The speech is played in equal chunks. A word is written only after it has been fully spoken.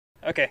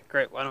Okay,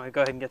 great. Why don't we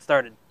go ahead and get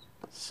started?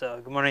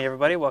 So, good morning,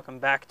 everybody. Welcome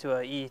back to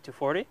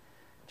EE240.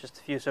 Just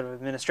a few sort of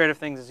administrative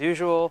things as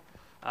usual.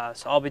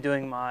 So I'll be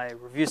doing my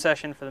review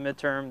session for the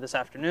midterm this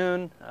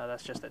afternoon.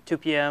 That's just at 2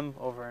 p.m.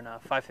 over in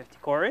 550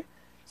 Corey.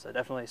 So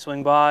definitely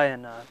swing by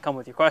and come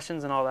with your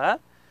questions and all that.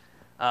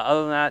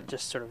 Other than that,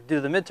 just sort of do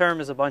the midterm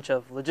is a bunch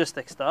of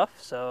logistic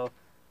stuff. So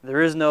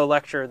there is no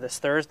lecture this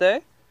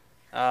Thursday.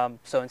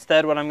 So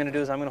instead, what I'm going to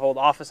do is I'm going to hold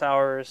office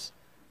hours.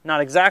 Not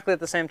exactly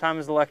at the same time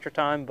as the lecture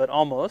time, but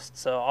almost.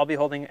 So I'll be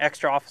holding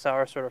extra office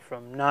hours sort of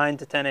from 9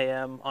 to 10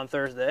 a.m. on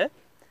Thursday.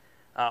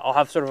 I'll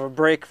have sort of a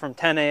break from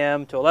 10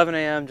 a.m. to 11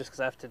 a.m. just because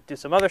I have to do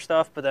some other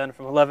stuff. But then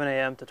from 11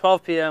 a.m. to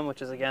 12 p.m.,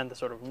 which is, again, the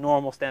sort of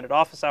normal standard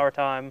office hour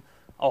time,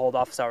 I'll hold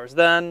office hours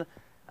then.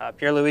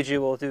 Pierluigi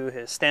will do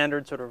his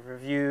standard sort of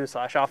review /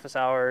 office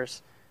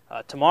hours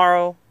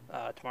tomorrow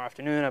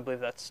afternoon. I believe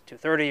that's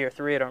 2:30 or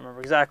 3. I don't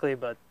remember exactly,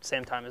 but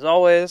same time as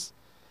always.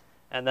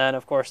 And then,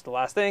 of course, the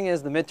last thing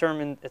is the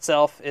midterm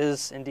itself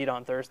is indeed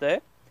on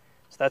Thursday.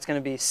 So that's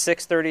going to be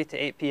 6:30 to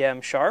 8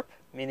 p.m. sharp,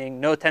 meaning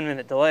no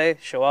 10-minute delay.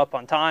 Show up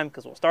on time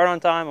because we'll start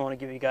on time. I want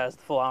to give you guys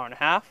the full hour and a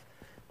half.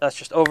 That's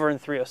just over in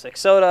 306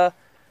 Soda.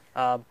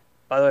 By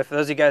the way, for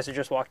those of you guys who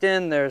just walked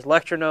in, there's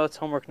lecture notes,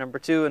 homework number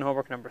 2 and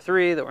homework number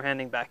 3 that we're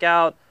handing back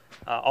out.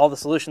 All the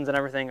solutions and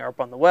everything are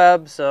up on the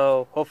web,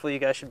 so hopefully you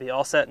guys should be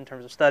all set in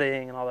terms of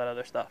studying and all that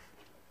other stuff.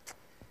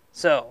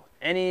 So,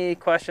 any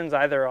questions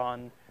either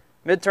on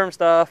midterm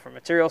stuff or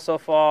material so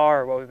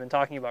far or what we've been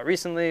talking about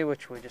recently,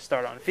 which we just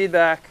started on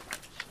feedback?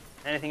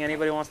 Anything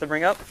anybody wants to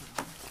bring up?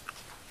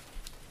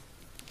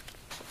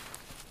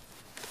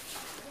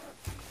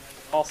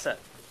 All set.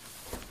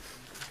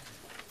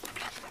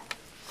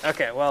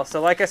 Okay, well,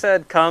 so like I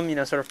said, come,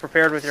 sort of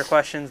prepared with your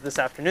questions this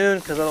afternoon,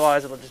 because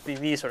otherwise it'll just be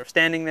me sort of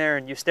standing there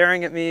and you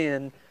staring at me,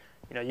 and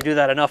you do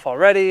that enough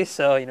already,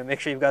 so make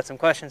sure you've got some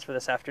questions for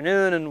this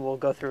afternoon, and we'll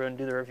go through and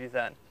do the review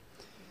then.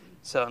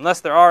 So unless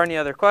there are any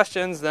other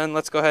questions, then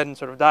let's go ahead and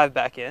sort of dive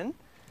back in.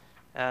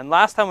 And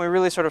last time we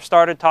really sort of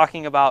started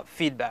talking about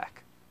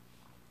feedback.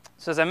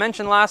 So as I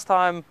mentioned last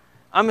time,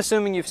 I'm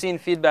assuming you've seen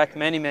feedback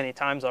many, many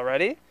times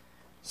already.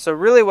 So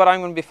really what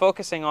I'm going to be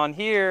focusing on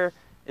here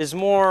is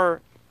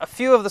more a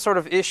few of the sort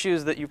of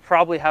issues that you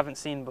probably haven't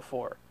seen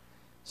before.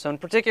 So in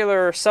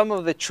particular, some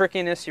of the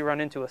trickiness you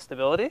run into with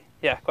stability.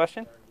 Yeah,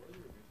 question?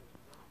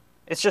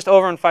 It's just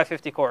over in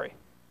 550 Corey.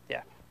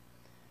 Yeah.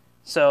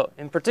 So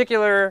in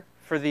particular,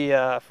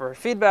 for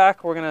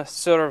feedback, we're going to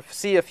sort of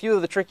see a few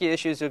of the tricky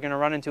issues you're going to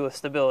run into with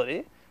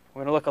stability.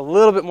 We're going to look a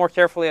little bit more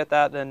carefully at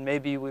that than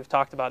maybe we've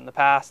talked about in the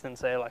past in,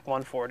 say, like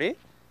 140.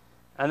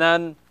 And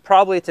then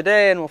probably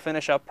today, and we'll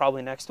finish up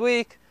probably next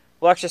week,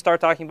 we'll actually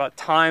start talking about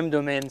time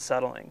domain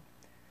settling.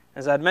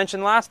 As I'd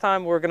mentioned last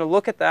time, we're going to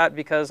look at that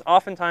because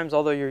oftentimes,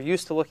 although you're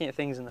used to looking at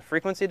things in the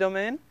frequency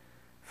domain,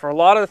 for a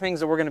lot of the things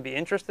that we're going to be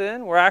interested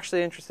in, we're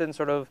actually interested in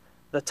sort of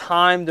the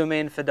time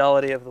domain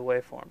fidelity of the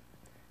waveform.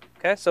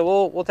 Okay,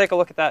 so we'll take a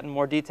look at that in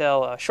more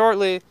detail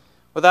shortly.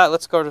 With that,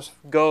 let's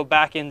go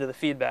back into the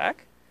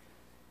feedback.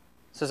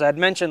 So as I'd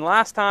mentioned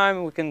last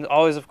time, we can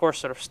always, of course,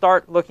 sort of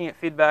start looking at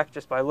feedback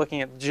just by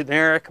looking at the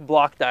generic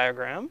block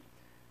diagram.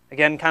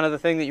 Again, kind of the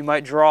thing that you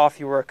might draw if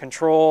you were a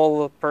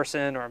control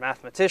person or a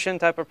mathematician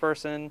type of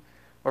person.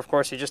 Or, of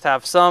course, you just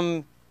have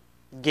some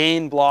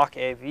gain block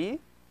AV,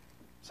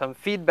 some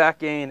feedback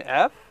gain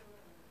F.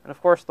 And, of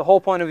course, the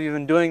whole point of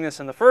even doing this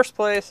in the first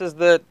place is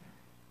that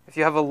if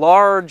you have a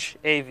large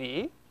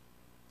AV,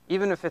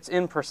 even if it's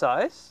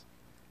imprecise,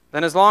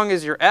 then as long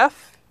as your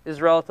F is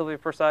relatively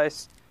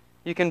precise,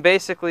 you can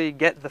basically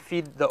get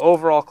the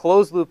overall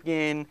closed loop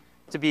gain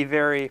to be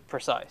very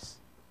precise.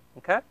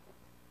 Okay?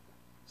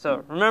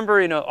 So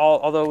remember,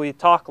 although we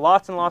talk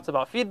lots and lots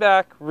about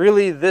feedback,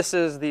 really this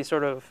is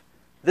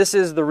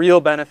the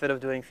real benefit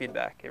of doing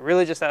feedback. It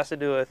really just has to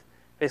do with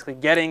basically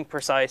getting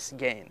precise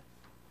gain.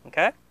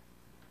 Okay?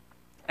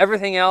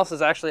 Everything else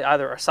is actually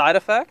either a side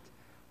effect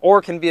or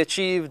can be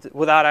achieved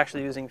without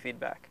actually using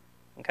feedback.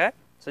 Okay?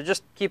 So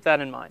just keep that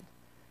in mind.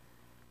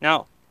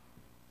 Now,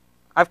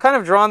 I've kind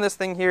of drawn this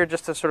thing here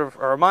just as sort of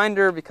a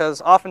reminder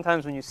because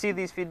oftentimes when you see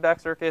these feedback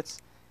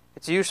circuits,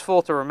 it's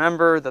useful to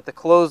remember that the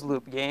closed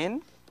loop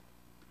gain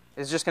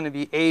is just going to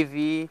be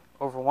AV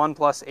over 1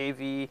 plus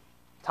AV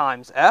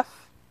times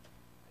F.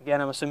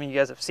 Again, I'm assuming you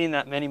guys have seen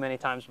that many, many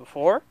times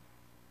before.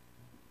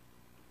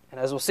 And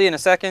as we'll see in a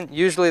second,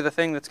 usually the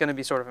thing that's going to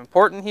be sort of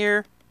important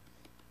here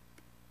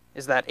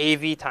is that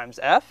AV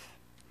times F.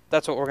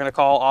 That's what we're going to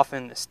call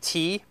often this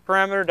T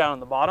parameter down on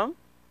the bottom.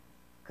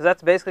 Because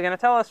that's basically going to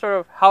tell us sort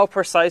of how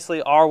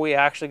precisely are we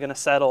actually going to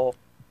settle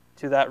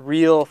to that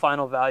real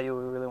final value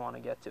we really want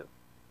to get to.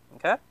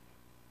 Okay?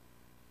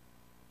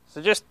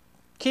 So just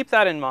keep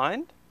that in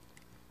mind.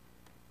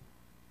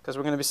 Because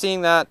we're going to be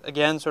seeing that,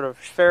 again, sort of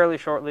fairly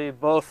shortly,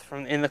 both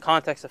in the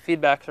context of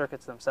feedback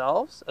circuits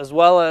themselves, as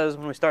well as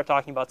when we start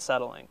talking about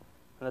settling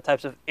and the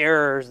types of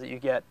errors that you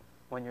get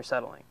when you're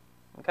settling.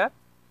 Okay?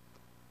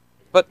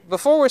 But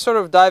before we sort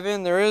of dive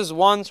in, there is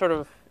one sort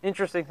of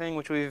interesting thing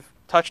which we've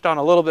touched on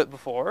a little bit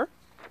before,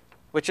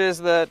 which is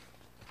that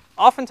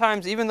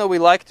oftentimes, even though we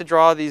like to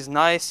draw these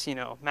nice,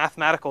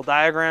 mathematical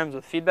diagrams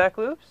with feedback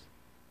loops,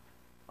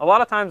 a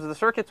lot of times the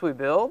circuits we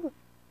build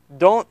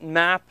don't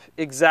map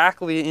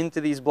exactly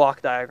into these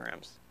block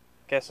diagrams.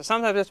 Okay, so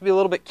sometimes you have to be a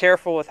little bit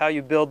careful with how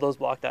you build those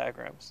block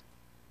diagrams.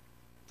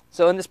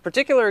 So in this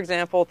particular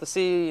example, to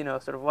see,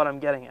 sort of what I'm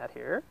getting at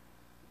here,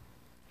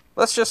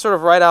 let's just sort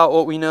of write out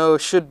what we know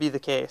should be the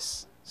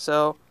case.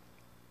 So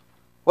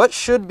what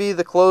should be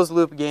the closed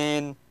loop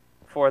gain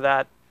for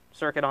that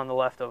circuit on the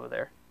left over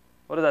there?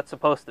 What is that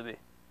supposed to be?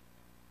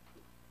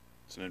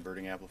 It's an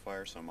inverting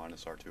amplifier, so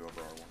minus R2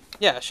 over R1.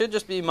 Yeah, it should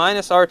just be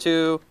minus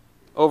R2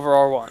 over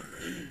R1.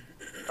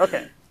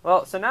 Okay,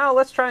 well, so now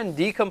let's try and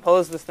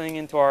decompose this thing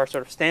into our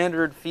sort of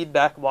standard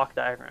feedback block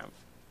diagram,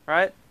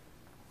 right?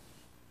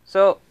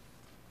 So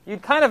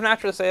you'd kind of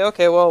naturally say,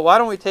 okay, well, why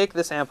don't we take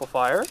this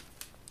amplifier?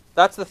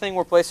 That's the thing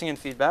we're placing in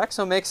feedback,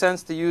 so it makes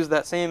sense to use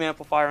that same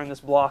amplifier in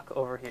this block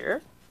over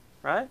here,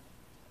 right?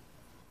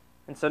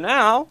 And so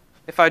now,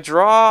 if I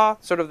draw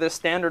sort of this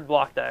standard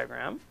block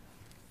diagram,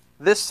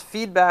 this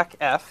feedback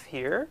F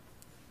here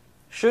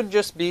should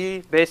just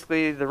be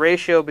basically the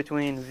ratio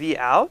between V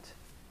out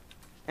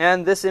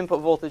and this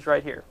input voltage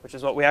right here, which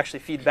is what we actually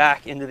feed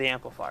back into the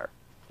amplifier,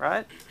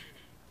 right?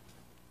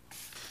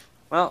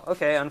 Well,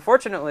 okay,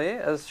 unfortunately,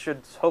 as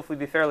should hopefully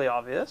be fairly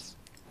obvious,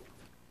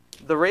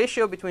 the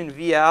ratio between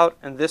V out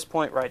and this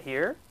point right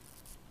here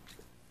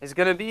is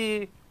going to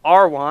be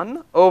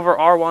R1 over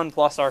R1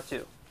 plus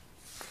R2,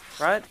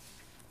 right?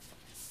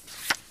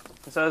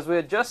 And so as we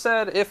had just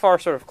said, if our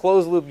sort of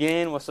closed loop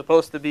gain was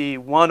supposed to be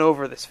 1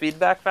 over this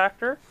feedback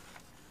factor,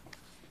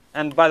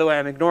 and by the way,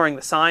 I'm ignoring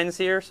the signs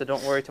here, so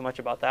don't worry too much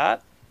about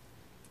that.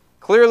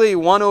 Clearly,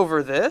 1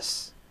 over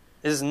this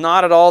is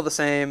not at all the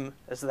same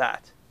as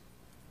that,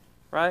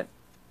 right?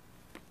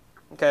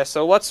 Okay,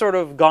 so what's sort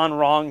of gone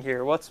wrong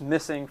here? What's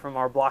missing from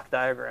our block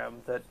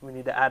diagram that we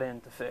need to add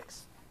in to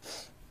fix?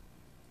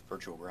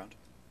 Virtual ground.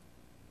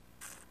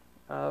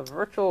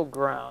 Virtual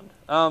ground.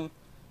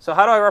 So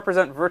how do I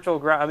represent virtual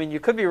ground? I mean, you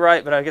could be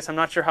right, but I guess I'm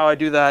not sure how I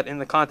do that in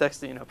the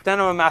context of,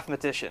 pretend I'm a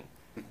mathematician.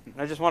 And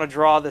I just want to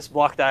draw this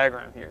block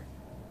diagram here.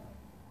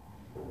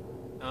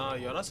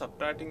 You're not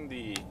subtracting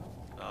the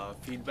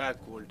feedback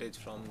voltage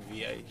from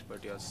Vi,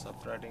 but you're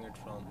subtracting it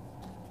from,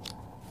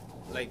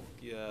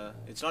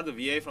 it's not the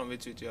Vi from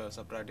which you're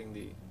subtracting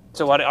the...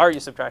 So what are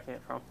you subtracting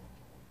it from?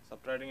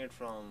 Subtracting it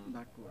from...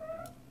 Backward.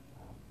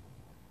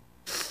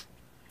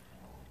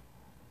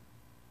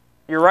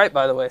 You're right,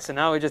 by the way. So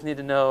now we just need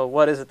to know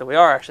what is it that we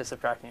are actually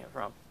subtracting it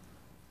from.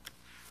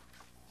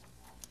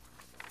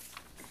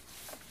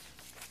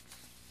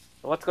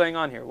 So what's going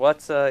on here?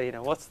 What's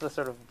what's the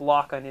sort of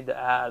block I need to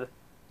add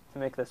to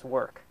make this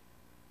work?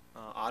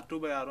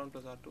 R2 by R1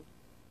 plus R2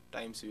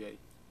 times Vi.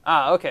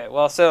 Ah, okay.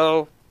 Well,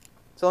 so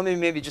let me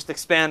maybe just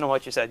expand on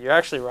what you said. You're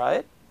actually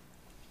right.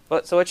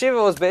 But so what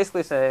Shiva was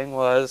basically saying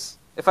was,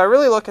 if I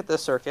really look at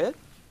this circuit,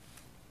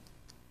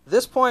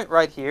 this point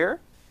right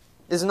here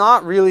is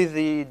not really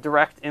the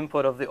direct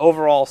input of the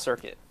overall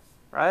circuit,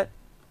 right?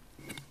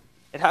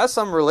 It has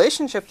some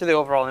relationship to the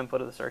overall input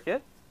of the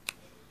circuit,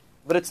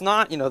 but it's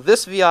not,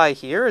 this Vi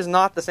here is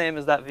not the same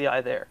as that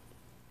Vi there.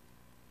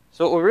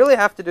 So what we really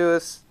have to do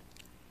is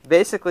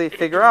basically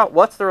figure out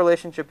what's the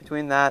relationship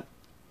between that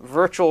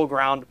virtual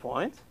ground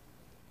point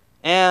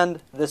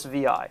and this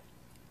Vi,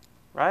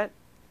 right?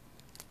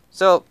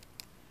 So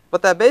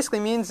what that basically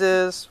means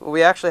is what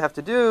we actually have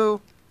to do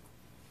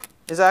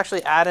is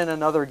actually add in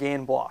another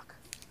gain block.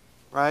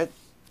 Right?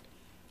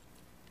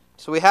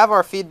 So we have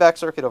our feedback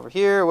circuit over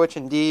here, which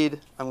indeed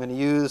I'm going to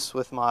use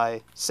with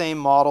my same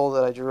model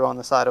that I drew on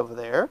the side over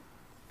there.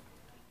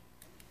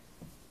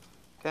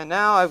 Okay,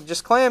 now I've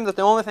just claimed that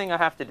the only thing I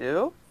have to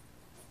do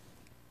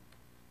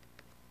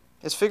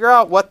is figure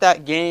out what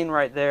that gain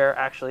right there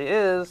actually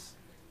is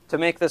to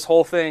make this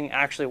whole thing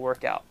actually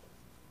work out.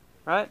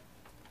 Right?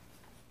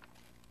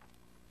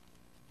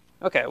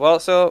 Okay, well,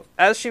 so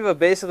as Shiva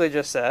basically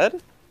just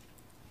said,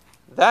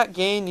 that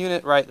gain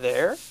unit right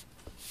there,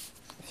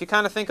 if you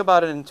kind of think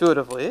about it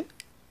intuitively,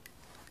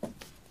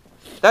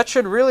 that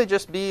should really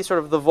just be sort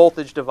of the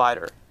voltage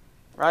divider,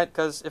 right?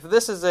 Because if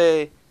this is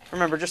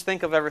remember, just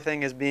think of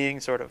everything as being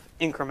sort of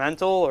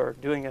incremental or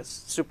doing a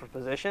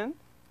superposition.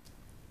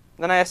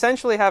 Then I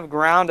essentially have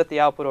ground at the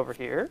output over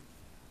here.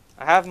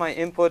 I have my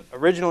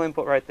original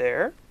input right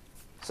there.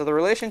 So the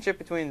relationship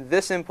between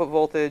this input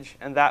voltage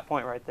and that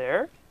point right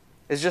there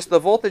is just the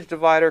voltage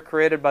divider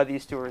created by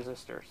these two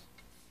resistors,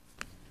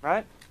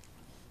 right?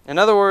 In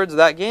other words,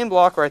 that gain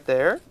block right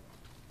there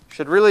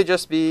should really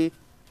just be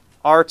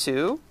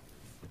R2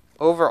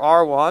 over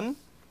R1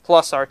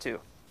 plus R2.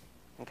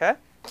 Okay?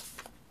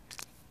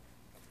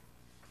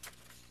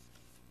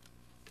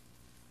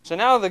 So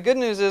now the good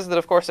news is that,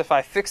 of course, if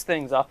I fix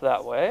things up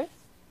that way,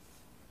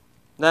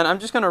 then I'm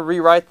just going to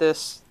rewrite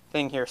this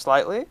thing here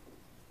slightly.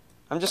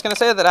 I'm just going to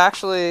say that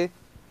actually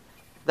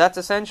that's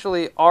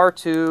essentially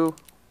R2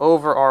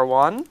 over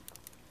R1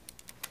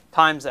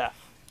 times F.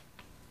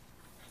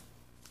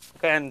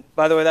 Okay, and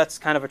by the way, that's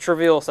kind of a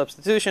trivial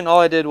substitution. All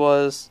I did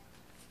was,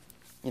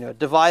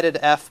 divided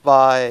F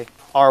by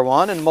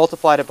R1 and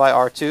multiplied it by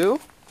R2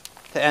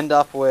 to end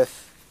up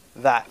with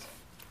that,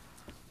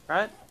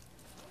 right?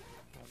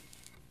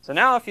 So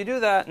now if you do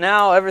that,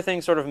 now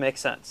everything sort of makes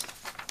sense,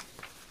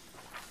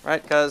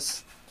 right?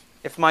 Because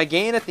if my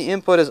gain at the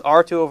input is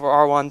R2 over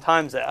R1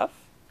 times F,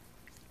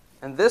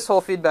 and this whole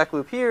feedback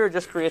loop here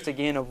just creates a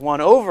gain of 1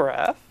 over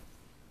F,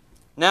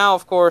 now,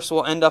 of course,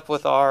 we'll end up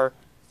with our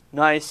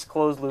nice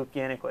closed loop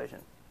gain equation,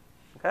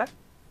 okay?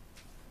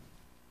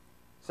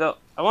 So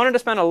I wanted to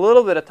spend a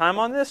little bit of time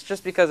on this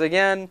just because,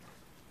 again,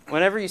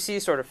 whenever you see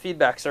sort of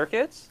feedback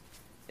circuits,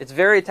 it's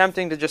very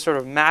tempting to just sort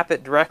of map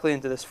it directly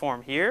into this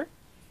form here.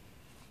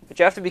 But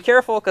you have to be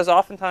careful because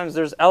oftentimes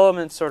there's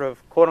elements sort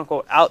of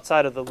quote-unquote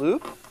outside of the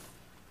loop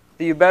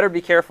that you better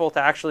be careful to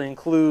actually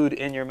include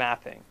in your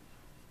mapping.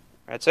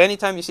 Right, so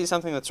anytime you see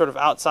something that's sort of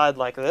outside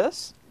like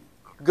this,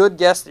 good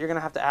guess that you're going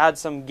to have to add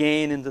some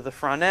gain into the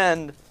front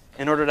end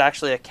in order to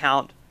actually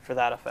account for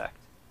that effect.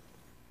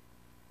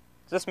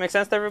 Does this make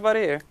sense to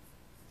everybody? Or?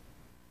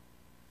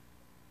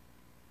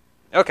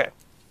 Okay.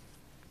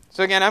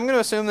 So again, I'm going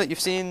to assume that you've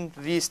seen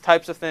these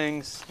types of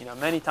things,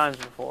 many times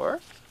before.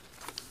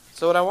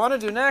 So what I want to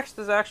do next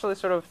is actually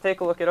sort of take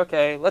a look at,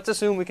 okay, let's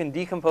assume we can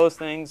decompose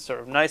things sort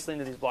of nicely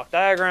into these block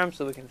diagrams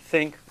so we can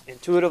think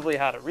intuitively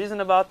how to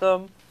reason about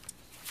them.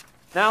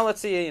 Now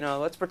let's see,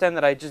 let's pretend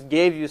that I just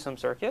gave you some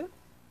circuit.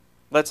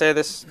 Let's say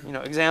this,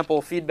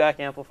 example feedback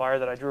amplifier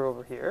that I drew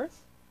over here.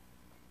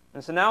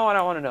 And so now what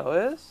I want to know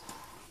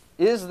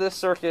is this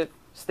circuit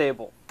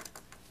stable?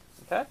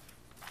 Okay?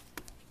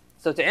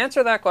 So to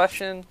answer that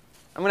question,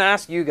 I'm going to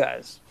ask you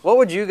guys, what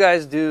would you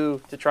guys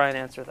do to try and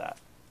answer that?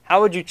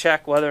 How would you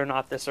check whether or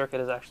not this circuit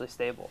is actually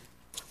stable?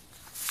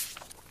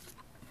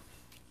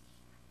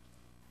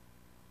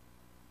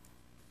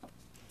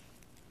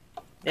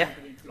 Yeah?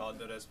 Plot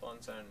the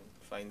response and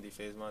find the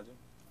phase margin.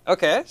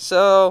 Okay,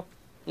 so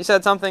you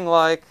said something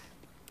like,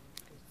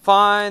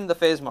 find the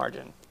phase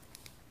margin.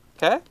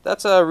 Okay,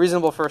 that's a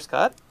reasonable first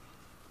cut.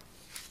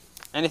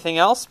 Anything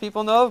else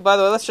people know of? By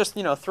the way, let's just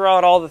throw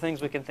out all the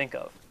things we can think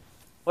of.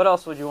 What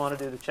else would you want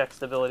to do to check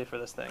stability for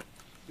this thing?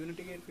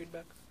 Unity gain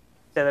feedback.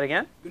 Say that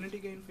again? Unity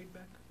gain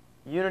feedback.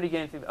 Unity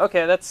gain feedback.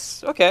 Okay,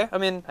 that's okay. I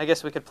mean, I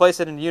guess we could place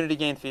it in unity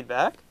gain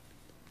feedback.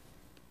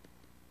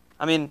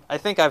 I mean, I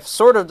think I've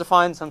sort of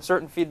defined some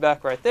certain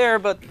feedback right there,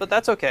 but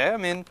that's okay. I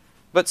mean,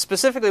 but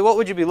specifically, what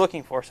would you be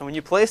looking for? So when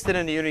you placed it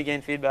into unity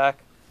gain feedback,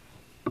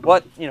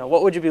 what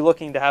would you be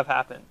looking to have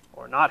happen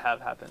or not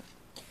have happen?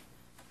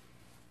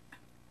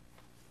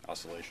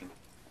 Oscillation.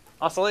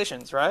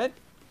 Oscillations, right?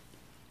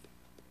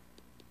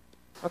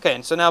 Okay,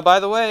 and so now, by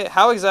the way,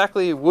 how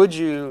exactly would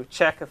you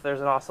check if there's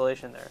an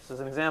oscillation there? So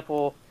as an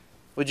example,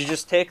 would you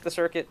just take the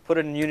circuit, put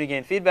it in unity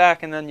gain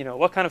feedback, and then,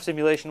 what kind of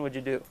simulation would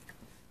you do?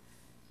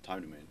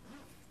 Time domain.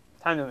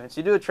 Time domain.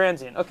 So you do a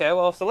transient. Okay,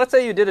 well, so let's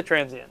say you did a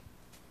transient.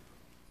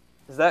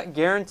 Is that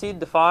guaranteed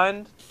to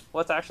find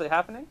what's actually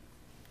happening?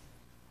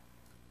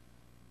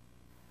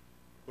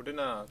 Put in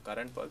a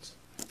current pulse.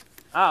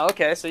 Ah,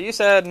 okay. So you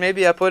said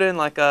maybe I put in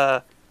like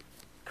a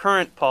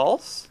current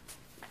pulse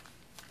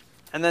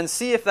and then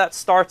see if that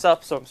starts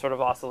up some sort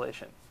of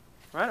oscillation.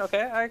 Right?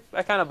 Okay,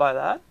 I kind of buy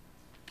that.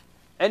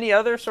 Any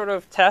other sort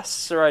of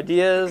tests or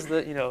ideas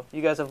that,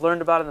 you guys have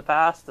learned about in the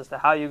past as to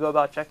how you go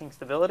about checking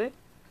stability?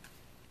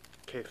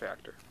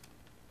 K-factor.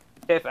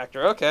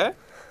 K-factor, okay.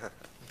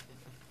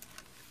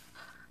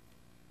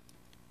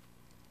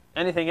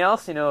 Anything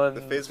else,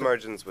 The phase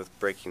margin's with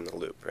breaking the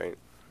loop, right?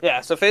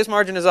 Yeah, so phase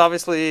margin is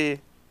obviously, you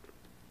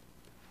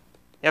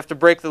have to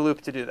break the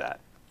loop to do that,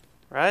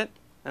 right?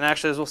 And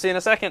actually, as we'll see in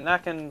a second,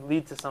 that can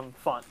lead to some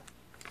fun.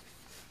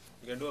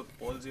 You can do a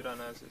pole zero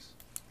analysis.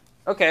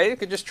 Okay, you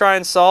could just try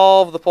and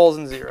solve the poles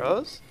and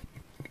zeros.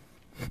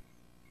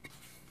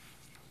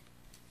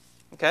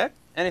 Okay,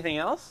 anything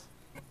else?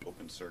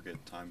 Open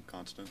circuit time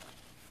constant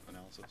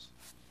analysis.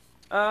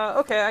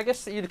 Okay, I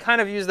guess you'd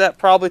kind of use that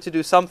probably to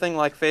do something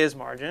like phase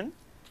margin.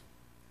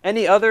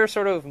 Any other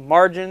sort of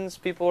margins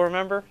people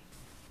remember?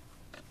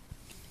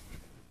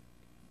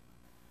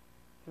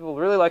 People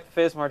really like the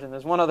phase margin.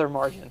 There's one other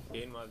margin.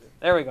 Gain margin.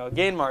 There we go,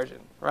 gain margin,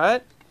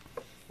 right?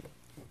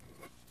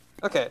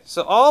 Okay,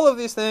 so all of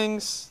these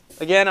things,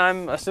 again,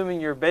 I'm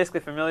assuming you're basically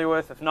familiar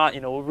with. If not,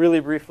 we'll really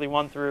briefly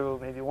run through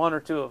maybe one or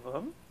two of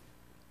them.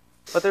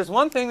 But there's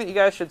one thing that you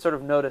guys should sort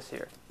of notice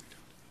here.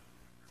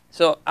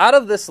 So out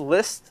of this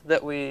list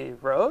that we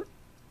wrote,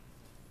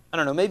 I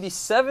don't know, maybe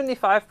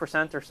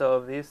 75% or so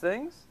of these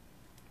things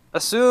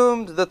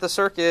assumed that the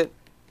circuit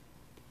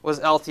was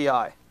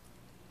LTI,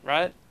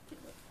 right?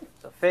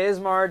 So phase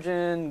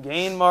margin,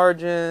 gain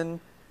margin,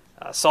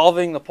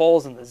 solving the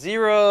poles and the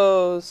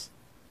zeros,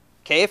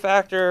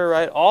 K-factor,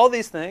 right? All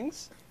these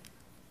things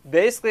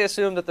basically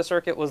assumed that the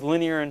circuit was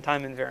linear and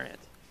time invariant.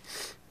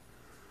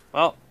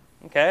 Well,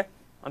 okay.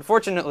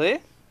 Unfortunately,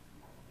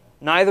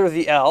 neither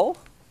the L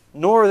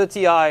nor the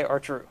TI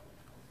are true,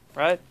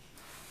 right?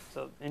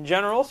 So in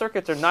general,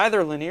 circuits are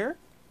neither linear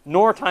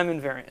nor time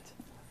invariant.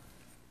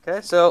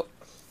 Okay, so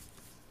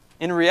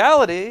in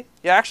reality,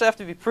 you actually have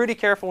to be pretty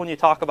careful when you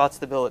talk about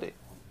stability.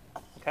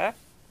 Okay?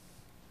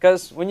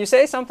 Because when you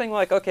say something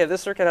like, okay, this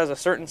circuit has a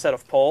certain set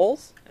of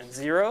poles and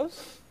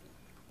zeros,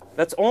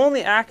 that's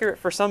only accurate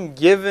for some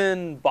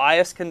given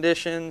bias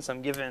condition,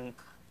 some given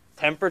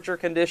temperature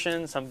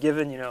condition, some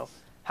given,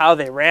 how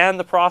they ran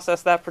the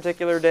process that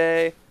particular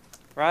day,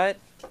 right?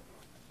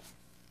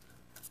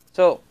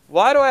 So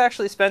why do I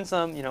actually spend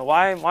some,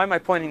 why am I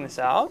pointing this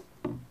out?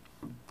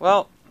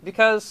 Well,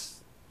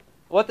 because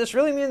what this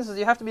really means is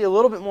you have to be a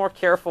little bit more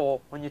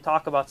careful when you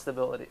talk about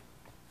stability,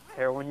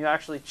 okay, or when you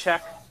actually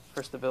check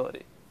for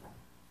stability.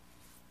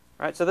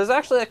 Right? So there's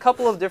actually a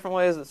couple of different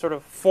ways that sort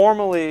of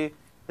formally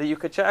that you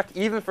could check,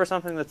 even for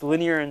something that's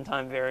linear and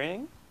time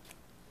varying,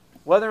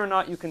 whether or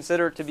not you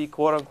consider it to be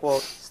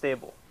quote-unquote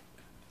stable.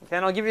 Okay,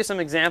 and I'll give you some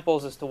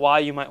examples as to why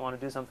you might want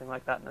to do something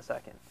like that in a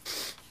second.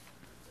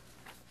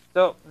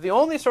 So the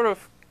only sort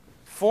of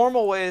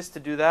formal ways to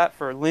do that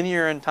for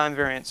linear and time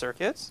variant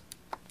circuits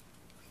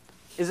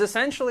is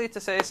essentially to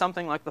say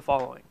something like the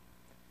following.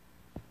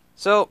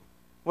 So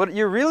what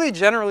you're really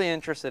generally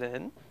interested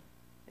in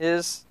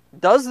is,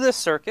 does this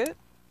circuit,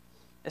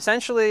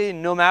 essentially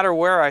no matter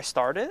where I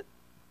start it,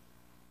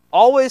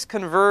 always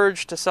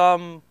converge to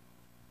some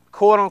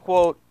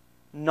quote-unquote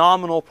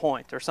nominal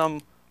point or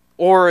some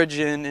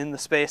origin in the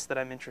space that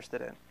I'm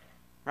interested in,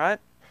 right?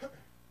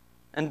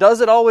 And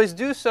does it always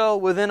do so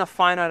within a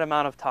finite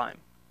amount of time?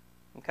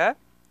 Okay?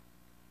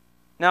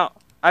 Now,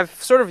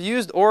 I've sort of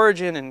used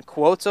origin in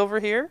quotes over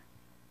here,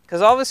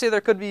 because obviously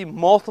there could be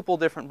multiple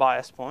different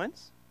bias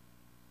points,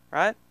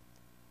 right?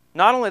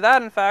 Not only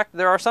that, in fact,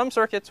 there are some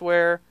circuits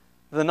where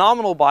the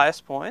nominal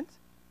bias point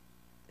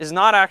is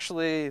not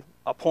actually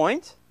a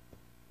point,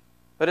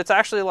 but it's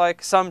actually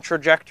like some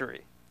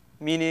trajectory,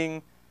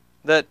 meaning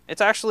that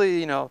it's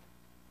actually,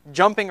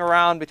 jumping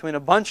around between a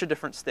bunch of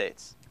different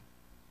states.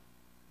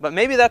 But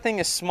maybe that thing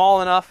is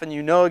small enough and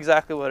you know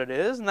exactly what it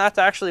is, and that's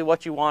actually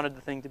what you wanted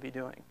the thing to be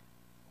doing.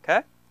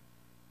 Okay?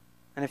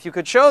 And if you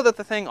could show that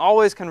the thing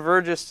always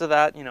converges to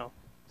that,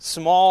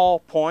 small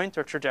point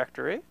or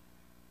trajectory,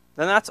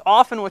 then that's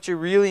often what you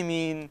really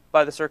mean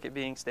by the circuit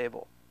being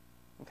stable.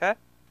 Okay?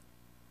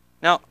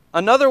 Now,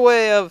 another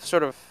way of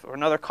or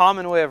another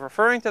common way of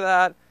referring to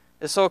that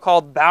is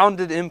so-called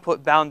bounded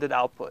input, bounded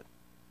output.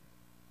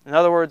 In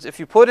other words, if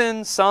you put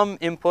in some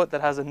input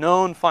that has a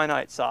known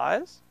finite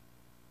size,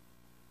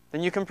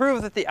 then you can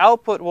prove that the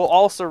output will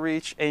also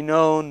reach a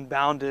known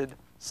bounded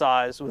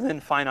size within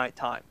finite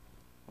time.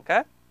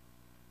 Okay?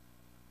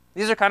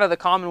 These are kind of the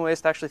common ways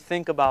to actually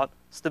think about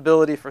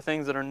stability for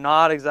things that are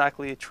not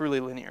exactly truly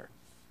linear.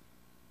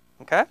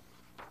 Okay?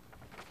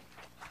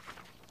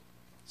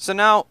 So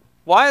now,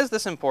 why is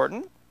this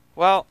important?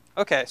 Well,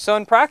 okay, so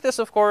in practice,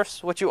 of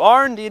course, what you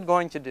are indeed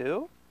going to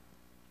do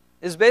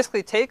is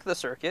basically take the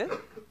circuit,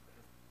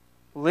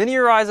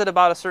 linearize it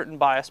about a certain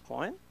bias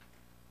point,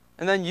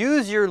 and then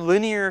use your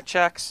linear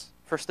checks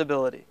for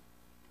stability.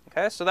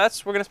 Okay, so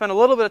we're going to spend a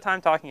little bit of time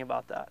talking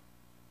about that.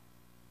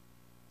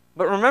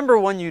 But remember,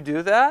 when you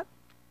do that,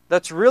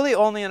 that's really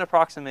only an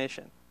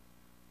approximation.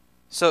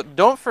 So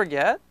don't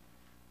forget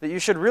that you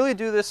should really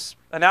do this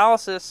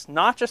analysis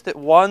not just at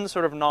one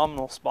sort of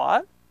nominal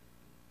spot,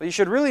 but you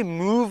should really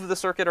move the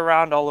circuit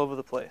around all over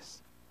the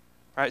place.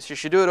 Right? So you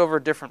should do it over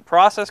different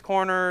process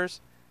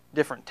corners,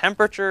 different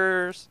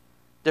temperatures,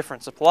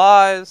 different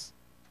supplies,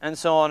 and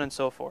so on and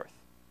so forth.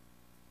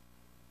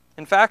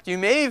 In fact, you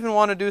may even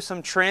want to do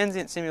some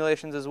transient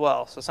simulations as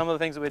well. So some of the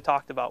things that we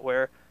talked about,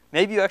 where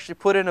maybe you actually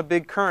put in a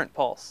big current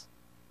pulse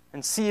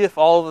and see if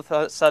all of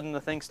a sudden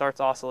the thing starts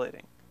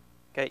oscillating.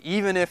 Okay,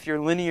 even if your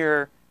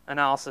linear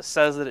analysis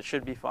says that it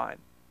should be fine.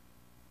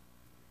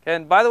 Okay,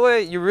 and by the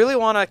way, you really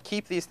want to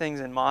keep these things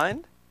in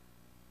mind,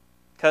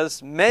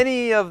 because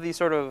many of the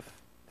sort of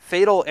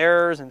fatal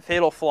errors and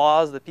fatal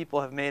flaws that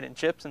people have made in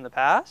chips in the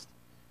past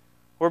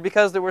were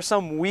because there was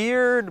some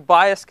weird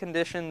bias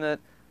condition that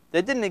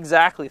they didn't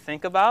exactly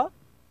think about,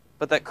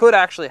 but that could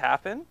actually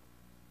happen,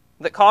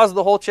 that caused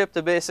the whole chip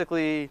to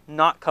basically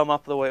not come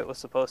up the way it was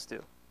supposed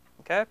to.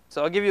 Okay?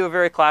 So I'll give you a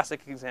very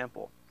classic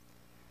example.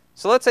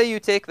 So let's say you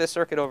take this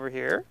circuit over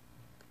here,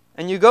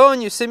 and you go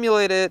and you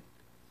simulate it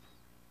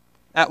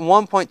at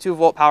 1.2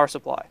 volt power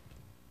supply.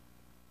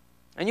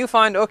 And you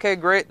find, okay,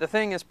 great, the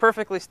thing is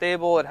perfectly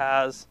stable. It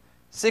has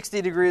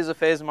 60 degrees of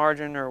phase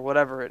margin or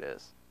whatever it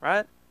is,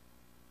 right?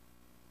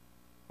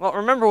 Well,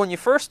 remember, when you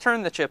first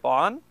turn the chip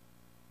on,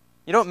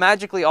 you don't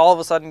magically all of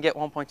a sudden get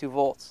 1.2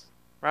 volts,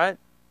 right?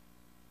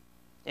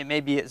 It may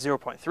be at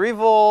 0.3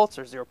 volts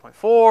or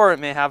 0.4. It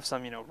may have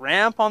some,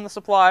 ramp on the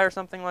supply or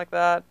something like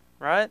that,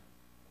 right?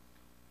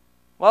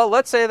 Well,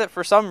 let's say that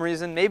for some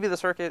reason, maybe the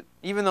circuit,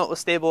 even though it was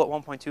stable at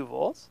 1.2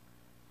 volts,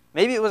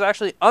 maybe it was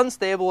actually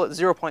unstable at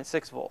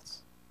 0.6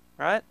 volts,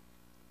 right?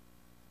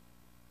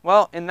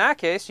 Well, in that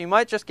case, you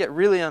might just get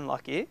really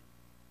unlucky,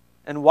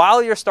 and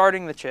while you're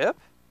starting the chip,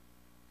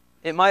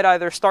 it might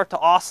either start to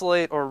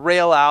oscillate or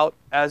rail out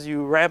as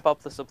you ramp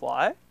up the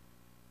supply.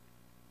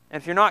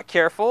 And if you're not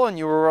careful and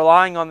you were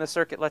relying on the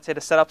circuit, let's say,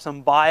 to set up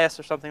some bias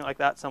or something like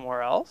that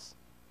somewhere else,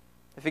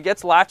 if it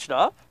gets latched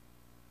up,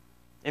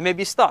 it may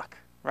be stuck,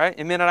 right?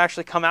 It may not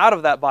actually come out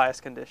of that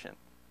bias condition.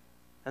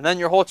 And then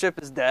your whole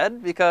chip is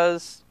dead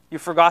because you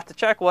forgot to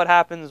check what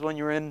happens when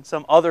you're in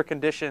some other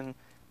condition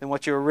than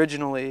what you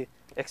originally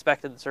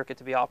expected the circuit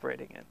to be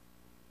operating in.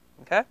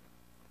 Okay?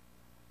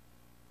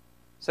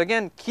 So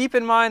again, keep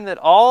in mind that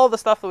all the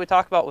stuff that we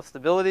talk about with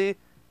stability,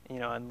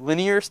 and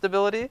linear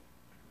stability,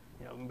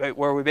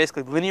 where we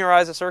basically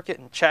linearize a circuit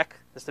and check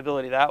the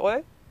stability that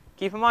way,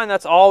 keep in mind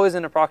that's always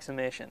an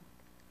approximation.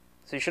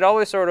 So you should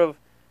always sort of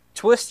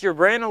twist your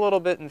brain a little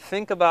bit and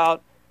think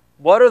about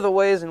what are the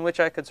ways in which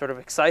I could sort of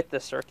excite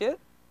this circuit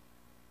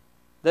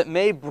that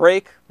may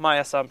break my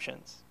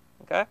assumptions.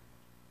 Okay?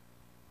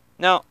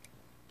 Now,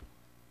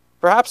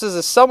 perhaps this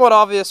is somewhat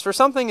obvious. For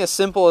something as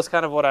simple as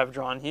kind of what I've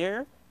drawn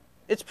here,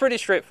 it's pretty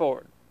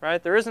straightforward,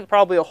 right? There isn't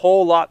probably a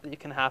whole lot that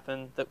can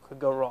happen that could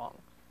go wrong.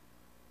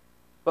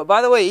 But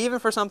by the way, even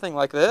for something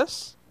like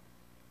this,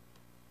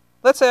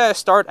 let's say I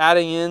start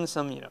adding in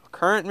some,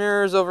 current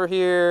mirrors over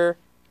here.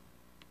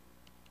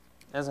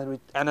 As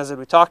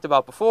we talked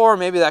about before,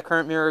 maybe that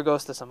current mirror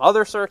goes to some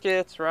other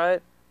circuits,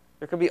 right?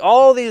 There could be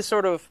all these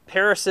sort of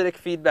parasitic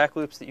feedback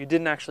loops that you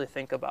didn't actually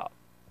think about,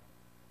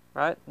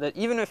 right? That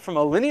even if from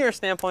a linear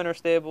standpoint are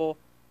stable,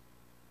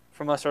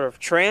 from a sort of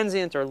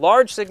transient or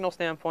large signal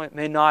standpoint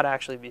may not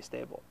actually be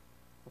stable.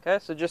 Okay,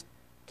 so just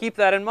keep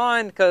that in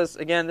mind because,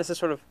 again, this is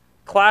sort of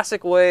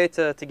classic way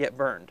to get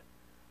burned.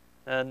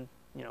 And,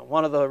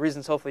 one of the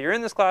reasons hopefully you're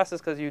in this class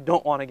is because you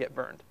don't want to get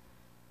burned.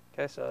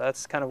 Okay, so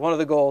that's kind of one of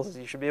the goals is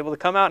you should be able to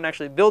come out and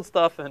actually build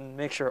stuff and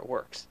make sure it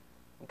works.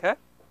 Okay?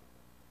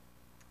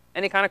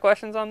 Any kind of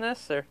questions on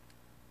this? Or?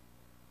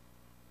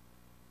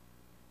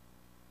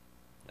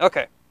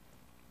 Okay,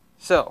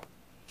 so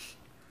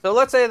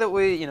let's say that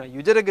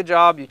you did a good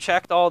job, you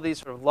checked all these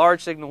sort of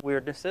large signal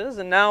weirdnesses,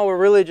 and now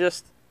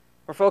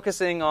we're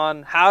focusing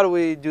on how do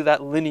we do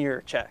that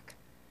linear check.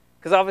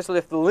 Because obviously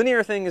if the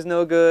linear thing is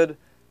no good,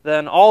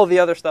 then all of the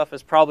other stuff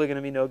is probably going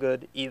to be no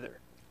good either.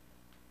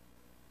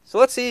 So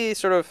let's see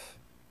sort of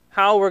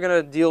how we're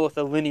going to deal with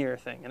the linear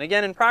thing. And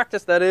again, in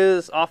practice, that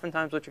is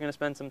oftentimes what you're going to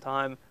spend some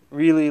time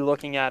really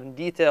looking at in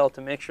detail to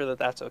make sure that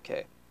that's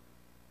okay.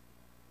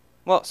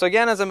 Well, so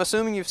again, as I'm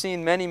assuming you've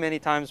seen many, many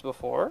times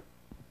before,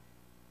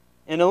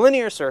 in a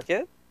linear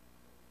circuit,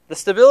 the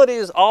stability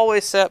is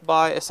always set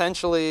by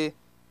essentially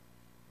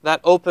that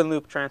open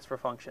loop transfer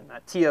function,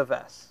 that T of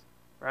S,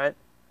 right?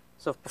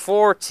 So if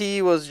before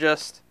T was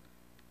just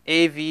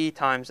AV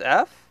times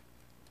F,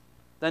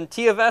 then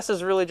T of S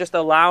is really just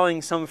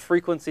allowing some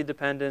frequency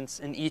dependence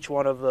in each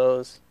one of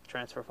those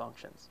transfer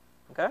functions.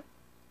 Okay?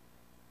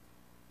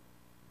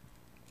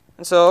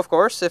 And so, of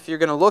course, if you're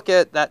going to look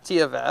at that T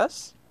of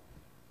S,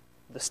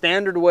 the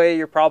standard way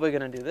you're probably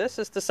going to do this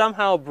is to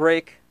somehow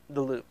break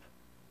the loop,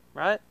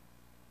 right?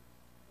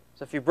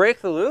 So if you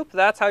break the loop,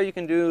 that's how you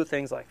can do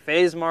things like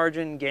phase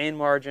margin, gain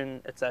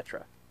margin,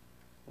 etc.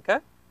 Okay?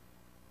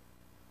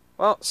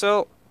 Well,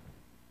 so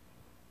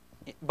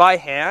by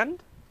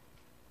hand,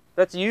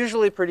 that's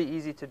usually pretty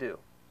easy to do.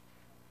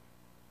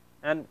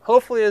 And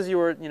hopefully as you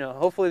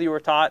were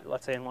taught,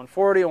 let's say in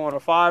 140 or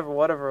 105 or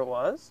whatever it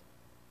was,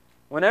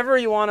 whenever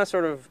you want to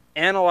sort of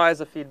analyze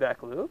a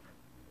feedback loop,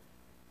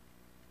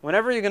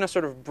 whenever you're going to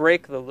sort of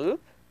break the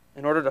loop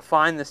in order to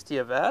find this T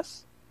of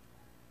S,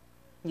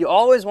 you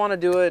always want to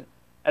do it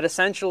at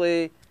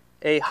essentially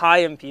a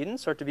high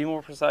impedance, or to be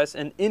more precise,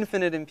 an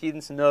infinite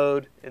impedance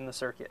node in the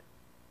circuit.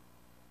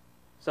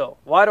 So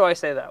why do I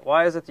say that?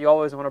 Why is it that you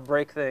always want to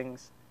break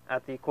things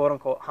at the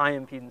quote-unquote high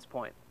impedance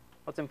point?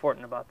 What's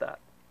important about that?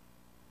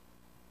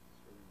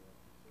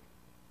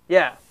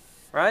 Yeah,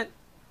 right?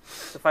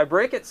 So if I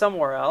break it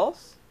somewhere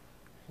else,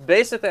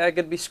 basically I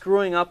could be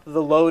screwing up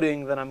the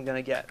loading that I'm going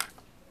to get,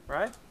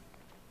 right?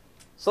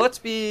 So let's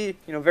be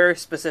very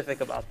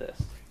specific about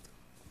this.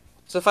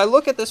 So if I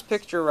look at this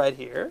picture right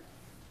here,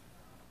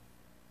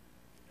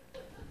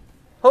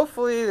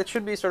 hopefully it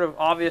should be sort of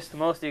obvious to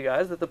most of you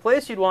guys that the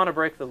place you'd want to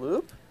break the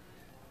loop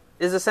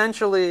is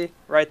essentially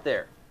right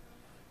there,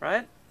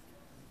 right?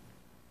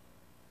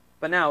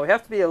 But now we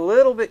have to be a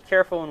little bit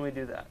careful when we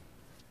do that,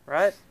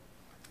 right?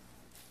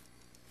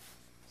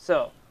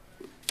 So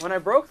when I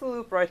broke the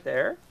loop right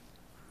there,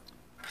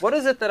 what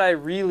is it that I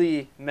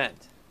really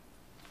meant?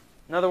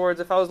 In other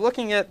words, if I was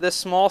looking at this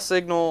small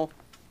signal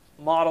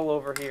model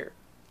over here,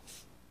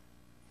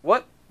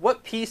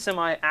 what piece am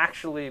I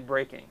actually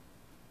breaking?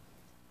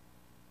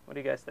 What do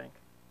you guys think?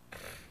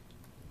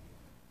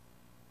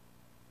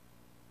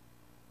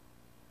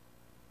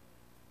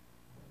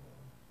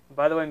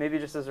 By the way, maybe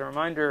just as a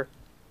reminder,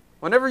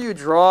 whenever you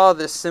draw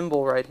this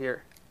symbol right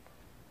here,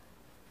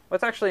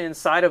 what's actually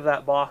inside of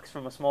that box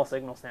from a small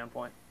signal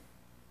standpoint?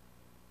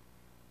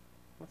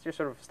 What's your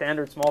sort of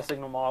standard small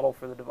signal model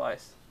for the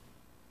device?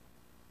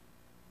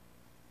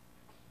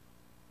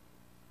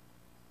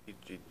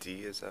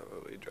 EGD, is that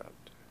what we dropped?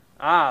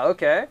 Ah,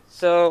 okay.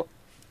 So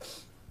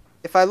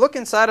if I look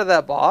inside of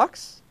that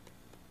box,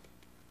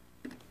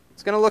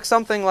 it's going to look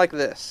something like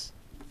this.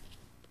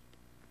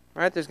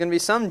 Right? There's going to be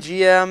some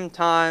GM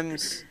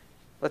times,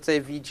 let's say,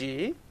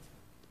 VG.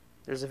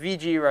 There's a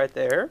VG right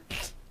there.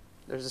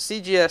 There's a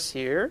CGS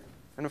here.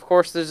 And of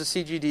course, there's a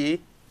CGD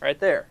right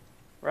there.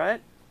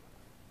 Right?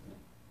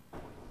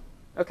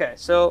 Okay,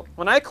 so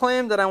when I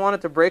claimed that I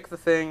wanted to break the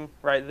thing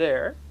right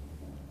there,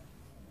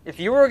 if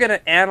you were going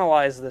to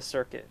analyze this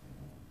circuit,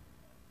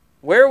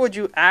 where would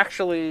you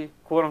actually,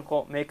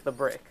 quote-unquote, make the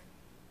break?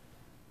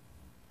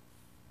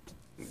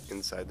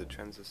 Inside the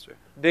transistor.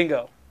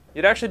 Bingo.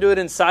 You'd actually do it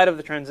inside of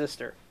the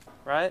transistor,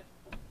 right?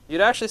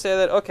 You'd actually say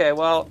that, okay,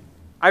 well,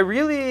 I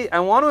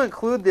want to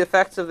include the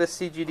effects of this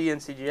CGD and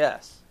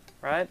CGS,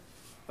 right?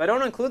 If I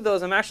don't include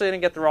those, I'm actually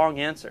going to get the wrong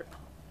answer.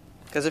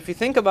 Because if you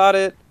think about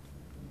it,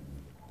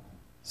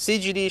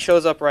 CGD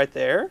shows up right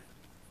there.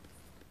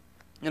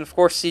 And of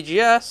course,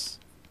 CGS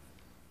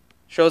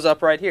shows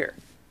up right here,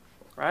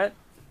 right?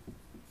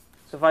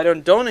 So if I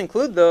don't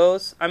include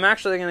those, I'm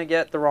actually going to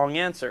get the wrong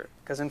answer.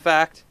 Because in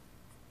fact,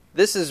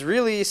 this is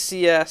really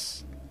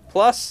CS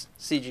plus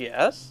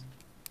CGS.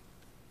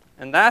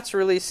 And that's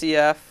really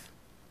CF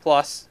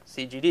plus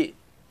CGD,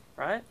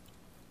 right?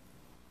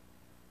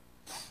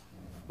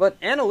 But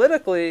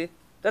analytically,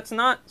 that's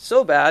not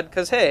so bad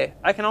because, hey,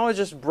 I can always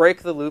just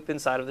break the loop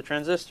inside of the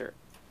transistor.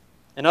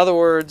 In other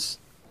words,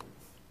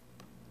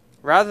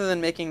 rather than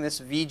making this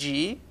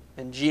VG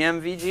and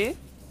GMVG,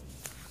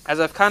 as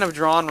I've kind of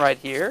drawn right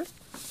here,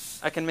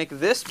 I can make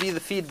this be the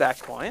feedback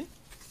point,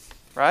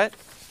 right?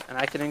 And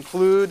I can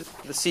include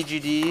the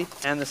CGD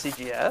and the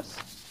CGS.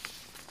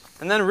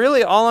 And then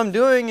really all I'm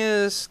doing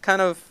is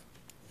kind of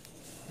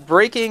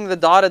breaking the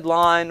dotted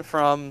line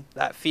from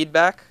that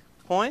feedback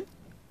point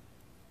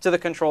to the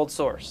controlled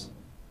source,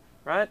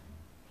 right?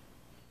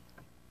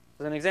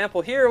 As an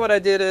example here, what I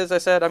did is I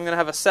said I'm going to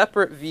have a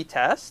separate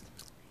V-test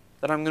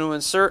that I'm going to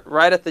insert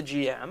right at the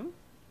GM,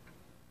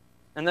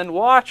 and then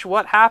watch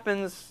what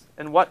happens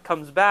and what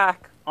comes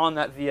back on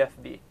that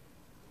VFB,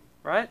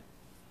 right?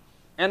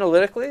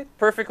 Analytically,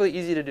 perfectly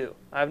easy to do.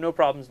 I have no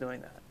problems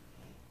doing that,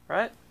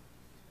 right?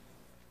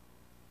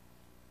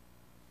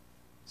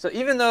 So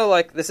even though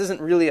like this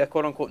isn't really a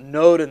quote-unquote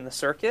node in the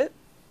circuit,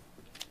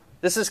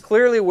 this is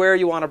clearly where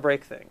you want to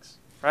break things,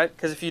 right?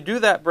 Because if you do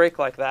that break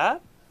like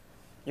that,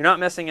 you're not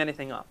messing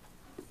anything up,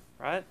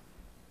 right?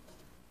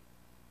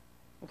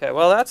 Okay,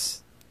 well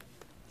that's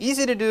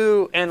easy to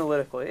do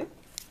analytically.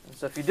 And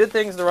so if you did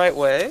things the right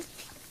way,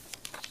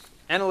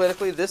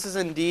 analytically this is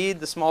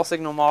indeed the small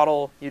signal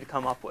model you'd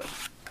come up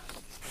with.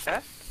 Okay?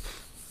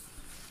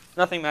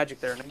 Nothing magic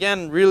there. And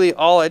again, really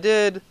all I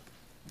did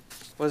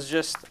was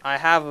just I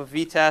have a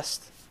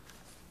V-test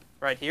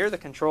right here that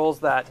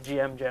controls that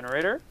GM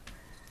generator.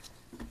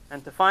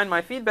 And to find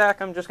my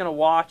feedback, I'm just going to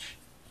watch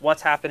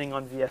what's happening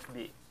on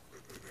VFB.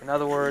 In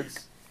other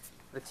words,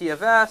 the T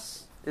of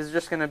S is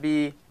just going to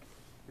be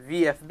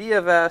VFB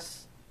of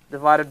S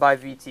divided by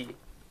VT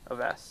of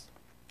S.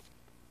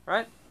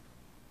 Right?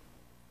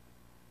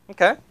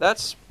 Okay,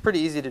 that's pretty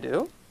easy to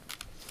do.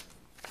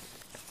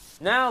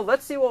 Now,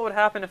 let's see what would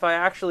happen if I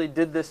actually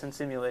did this in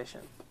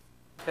simulation.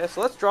 Okay,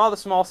 so let's draw the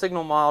small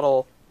signal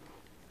model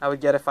I would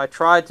get if I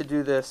tried to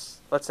do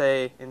this, let's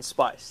say, in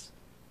SPICE.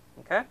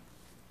 Okay?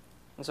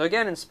 And so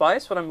again, in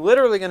SPICE, what I'm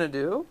literally going to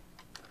do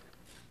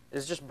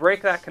is just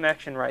break that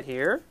connection right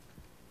here,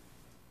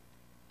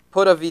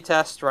 put a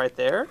V-test right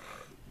there,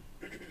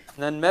 and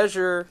then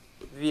measure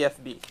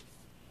VFB.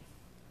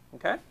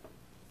 Okay?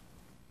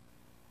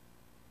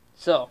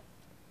 So,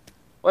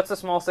 what's the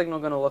small signal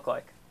going to look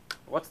like?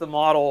 What's the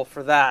model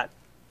for that,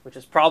 which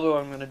is probably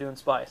what I'm going to do in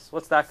SPICE?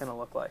 What's that going to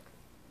look like?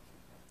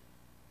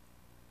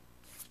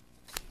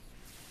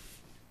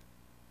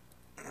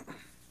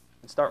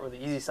 And start with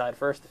the easy side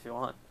first if you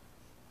want.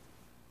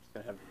 It's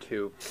going to have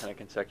two kind of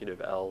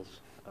consecutive L's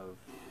of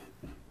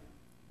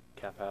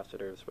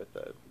capacitors with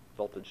a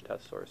voltage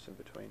test source in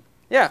between.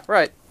 Yeah,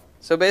 right.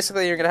 So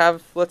basically you're going to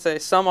have, let's say,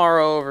 some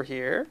RO over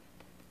here,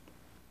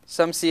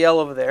 some CL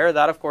over there.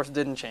 That, of course,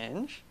 didn't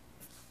change.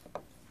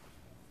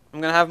 I'm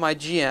going to have my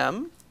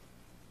GM.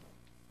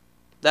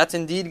 That's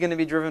indeed going to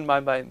be driven by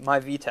my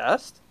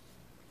V-test.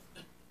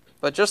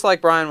 But just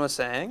like Brian was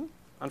saying,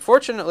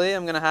 unfortunately,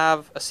 I'm going to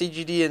have a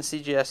CGD and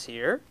CGS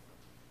here.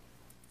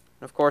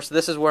 And of course,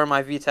 this is where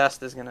my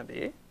V-test is going to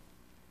be.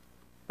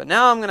 But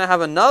now I'm going to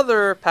have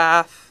another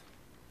path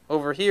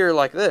over here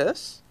like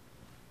this.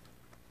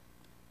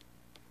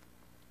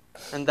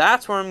 And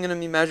that's where I'm going to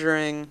be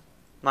measuring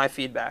my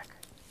feedback.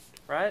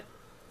 Right?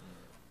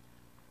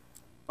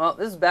 Well,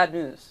 this is bad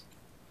news.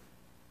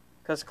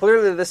 Because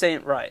clearly this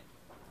ain't right.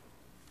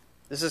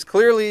 This is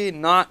clearly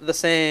not the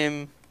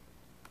same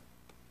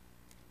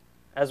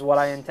as what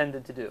I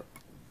intended to do.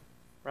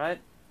 Right?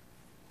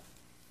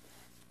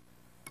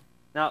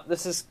 Now,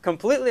 this is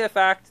completely a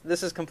fact.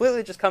 This is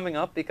completely just coming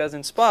up because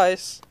in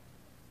SPICE,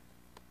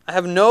 I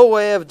have no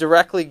way of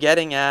directly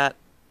getting at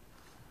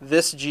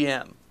this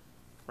GM.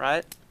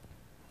 Right?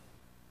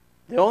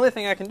 The only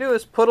thing I can do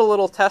is put a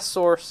little test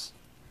source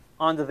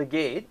onto the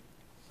gate.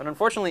 But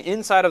unfortunately,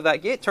 inside of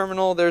that gate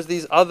terminal, there's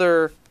these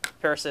other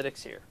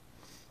parasitics here.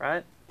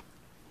 Right?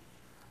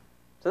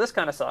 So this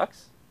kind of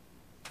sucks.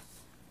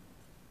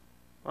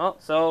 Well,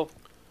 so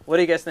what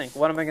do you guys think?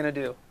 What am I going to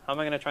do? How am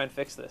I going to try and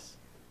fix this?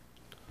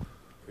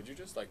 Could you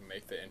just like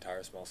make the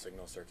entire small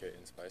signal circuit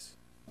in SPICE?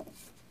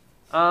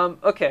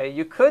 Okay,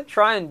 you could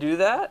try and do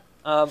that.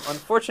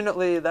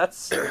 Unfortunately,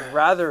 that's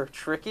rather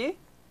tricky,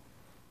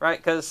 right?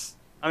 Because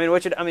I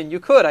mean, you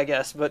could, I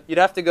guess, but you'd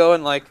have to go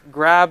and like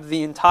grab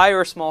the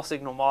entire small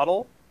signal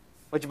model,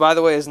 which, by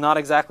the way, is not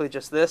exactly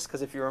just this.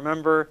 Because if you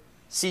remember,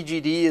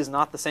 CGD is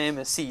not the same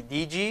as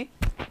CDG,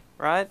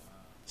 right?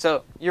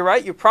 So you're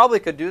right. You probably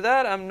could do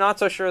that. I'm not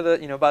so sure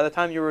that by the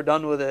time you were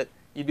done with it,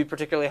 you'd be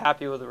particularly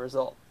happy with the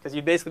result, because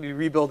you'd basically be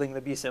rebuilding the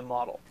BSIM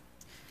model.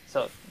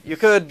 So you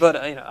could, but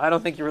I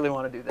don't think you really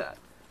want to do that.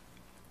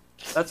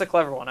 That's a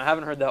clever one. I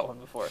haven't heard that one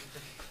before.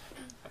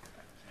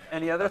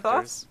 Any other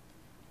thoughts?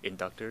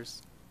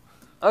 Inductors.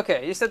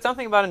 Okay, you said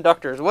something about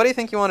inductors. What do you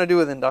think you want to do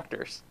with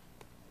inductors?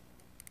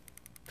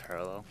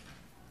 Parallel.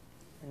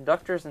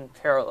 Inductors in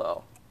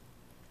parallel.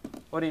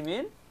 What do you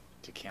mean?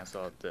 To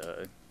cancel out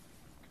the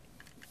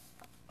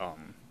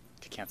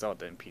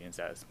impedance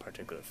at a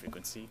particular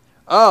frequency.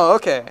 Oh,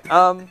 okay.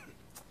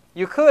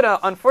 You could.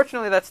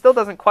 Unfortunately, that still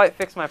doesn't quite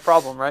fix my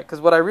problem, right? Because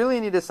what I really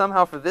need is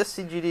somehow for this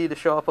CGD to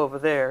show up over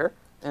there,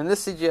 and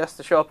this CGS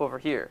to show up over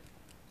here.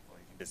 Well,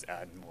 you can just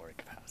add more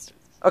capacitors.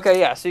 Okay,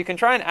 yeah. So you can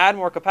try and add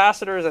more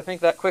capacitors. I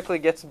think that quickly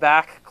gets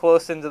back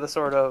close into the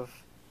sort of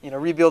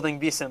rebuilding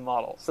BSIM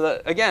model. So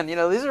that, again,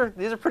 these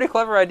are pretty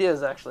clever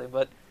ideas actually,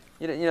 but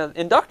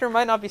inductor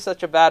might not be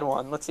such a bad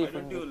one. Let's see if we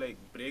Why can. don't you like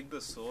break the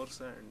source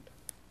and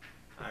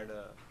add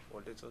a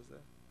voltage source there?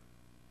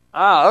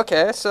 Ah,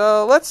 okay.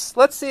 So let's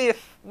see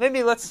if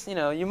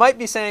you might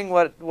be saying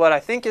what I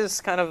think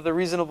is kind of the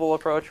reasonable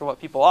approach or what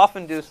people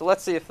often do. So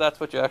let's see if that's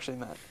what you actually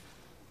meant.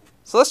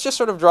 So let's just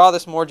sort of draw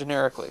this more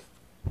generically.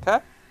 Okay?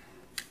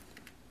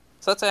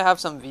 So let's say I have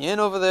some Vin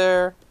over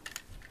there,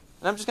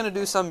 and I'm just going to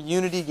do some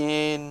unity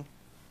gain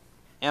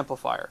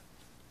amplifier.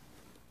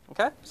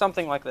 Okay?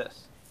 Something like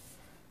this.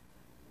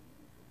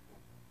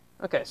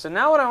 Okay, so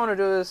now what I want to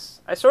do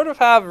is I sort of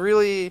have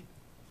really,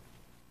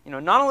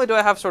 not only do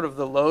I have sort of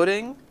the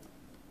loading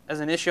as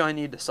an issue I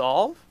need to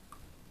solve,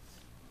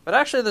 but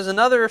actually there's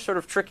another sort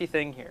of tricky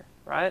thing here,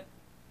 right?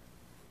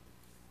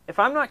 If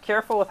I'm not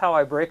careful with how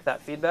I break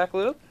that feedback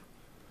loop,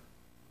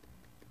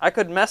 I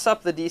could mess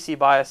up the DC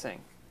biasing,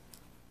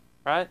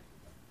 right?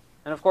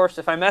 And of course,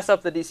 if I mess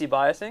up the DC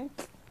biasing,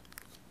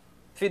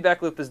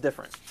 feedback loop is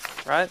different,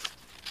 right?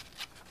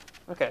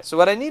 Okay, so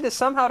what I need is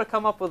somehow to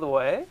come up with a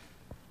way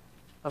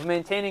of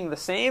maintaining the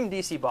same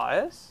DC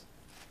bias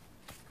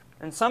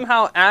and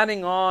somehow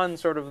adding on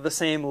sort of the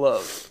same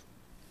load,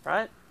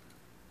 right?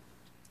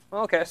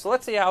 Well, okay, so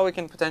let's see how we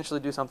can potentially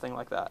do something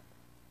like that.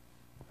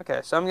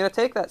 Okay, so I'm going to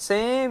take that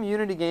same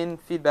unity gain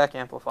feedback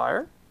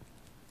amplifier,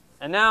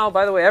 and now,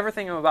 by the way,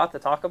 everything I'm about to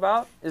talk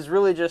about is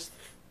really just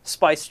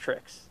SPICE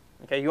tricks.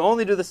 Okay, you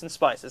only do this in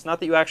SPICE. It's not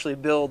that you actually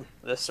build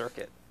this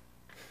circuit.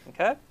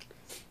 Okay?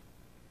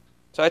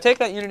 So I take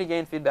that unity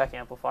gain feedback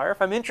amplifier.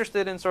 If I'm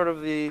interested in sort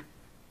of the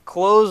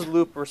closed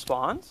loop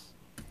response,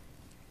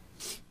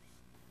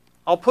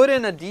 I'll put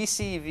in a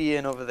DC V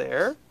in over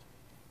there,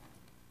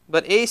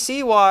 but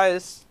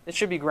AC-wise, it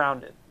should be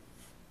grounded,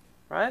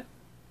 right?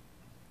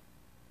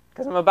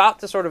 Because I'm about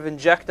to sort of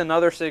inject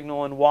another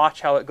signal and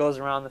watch how it goes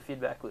around the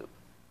feedback loop,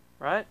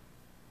 right?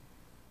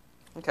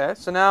 Okay,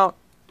 so now,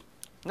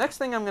 next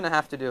thing I'm going to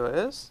have to do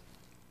is,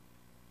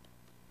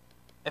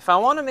 if I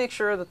want to make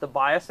sure that the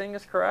biasing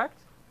is correct,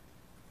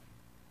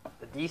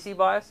 the DC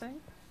biasing,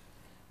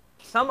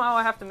 somehow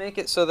I have to make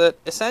it so that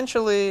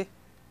essentially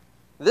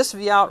this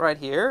V out right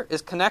here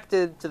is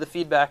connected to the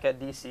feedback at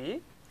DC,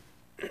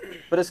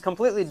 but is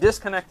completely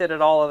disconnected at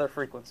all other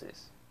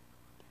frequencies,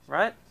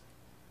 right?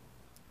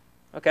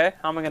 Okay,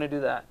 how am I going to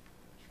do that?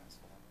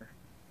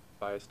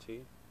 Bias T.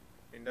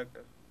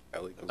 Inductor.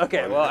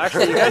 Okay, well,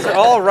 actually, you guys are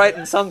all right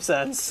in some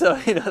sense. So,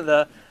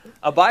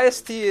 a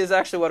bias T is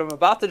actually what I'm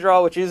about to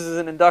draw, which uses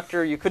an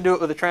inductor. You could do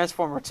it with a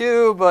transformer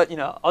too, but,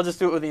 I'll just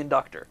do it with the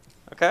inductor.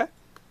 Okay?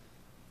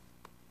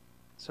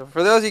 So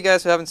for those of you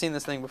guys who haven't seen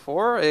this thing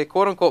before, a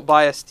quote-unquote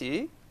bias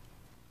T,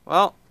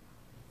 well,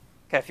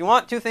 okay, if you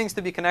want two things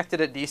to be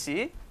connected at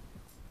DC,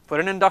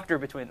 put an inductor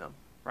between them,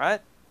 right?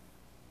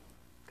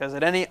 Because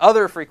at any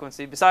other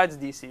frequency besides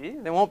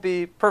DC, they won't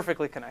be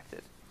perfectly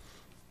connected.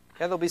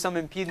 Okay, there'll be some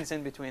impedance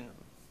in between them.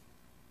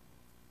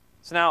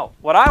 So now,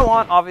 what I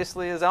want,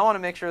 obviously, is I want to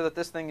make sure that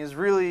this thing is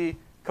really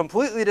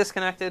completely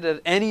disconnected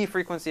at any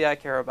frequency I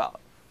care about,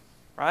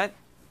 right?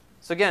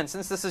 So again,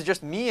 since this is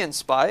just me and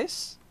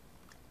SPICE,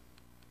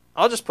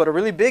 I'll just put a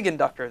really big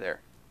inductor there.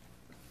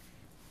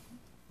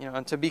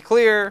 And to be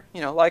clear,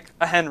 like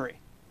a Henry.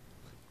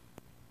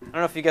 I don't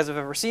know if you guys have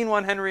ever seen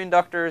 1 Henry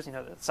inductors,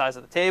 the size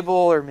of the table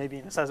or maybe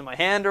the size of my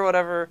hand or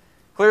whatever.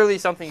 Clearly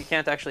something you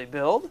can't actually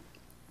build.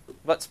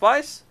 But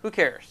SPICE, who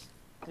cares?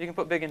 You can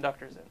put big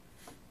inductors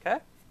in. Okay?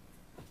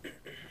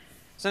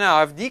 So now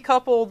I've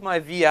decoupled my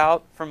V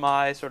out from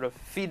my sort of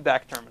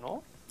feedback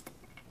terminal.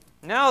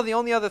 Now the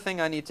only other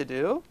thing I need to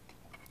do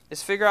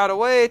is figure out a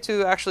way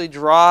to actually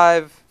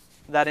drive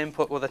that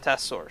input with a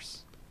test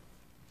source.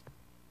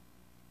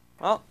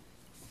 Well,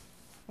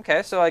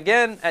 okay, so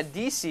again, at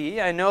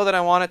DC, I know that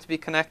I want it to be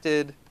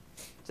connected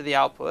to the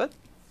output.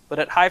 But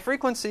at high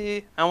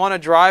frequency, I want to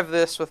drive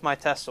this with my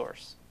test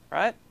source,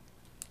 right?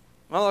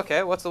 Well,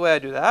 okay, what's the way I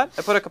do that?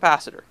 I put a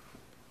capacitor.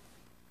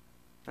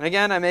 And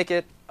again, I make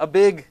it a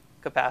big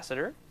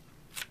capacitor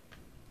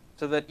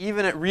so that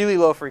even at really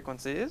low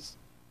frequencies,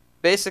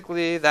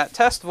 basically that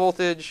test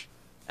voltage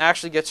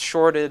actually gets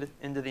shorted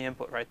into the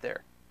input right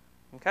there.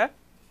 Okay?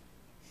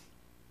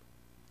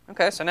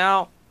 Okay, so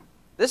now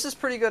this is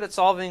pretty good at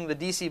solving the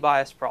DC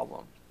bias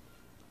problem.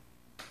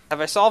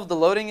 Have I solved the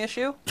loading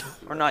issue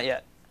or not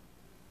yet?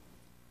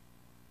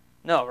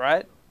 No,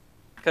 right?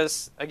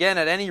 Because, again,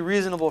 at any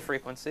reasonable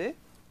frequency,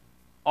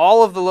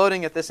 all of the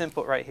loading at this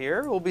input right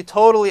here will be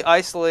totally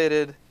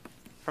isolated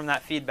from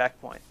that feedback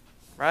point,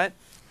 right?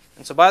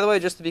 And so, by the way,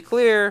 just to be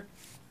clear,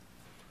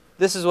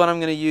 this is what I'm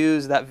going to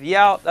use, that V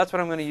out, that's what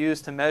I'm going to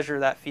use to measure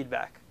that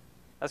feedback.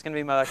 That's going to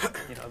be my,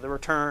 the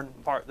return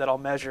part that I'll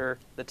measure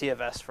the T of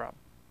S from.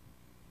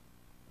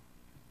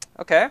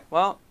 Okay,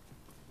 well,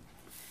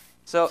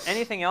 so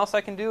anything else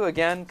I can do,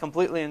 again,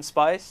 completely in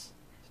Spice,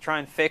 to try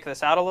and fake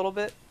this out a little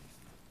bit,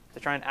 to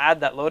try and add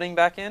that loading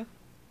back in?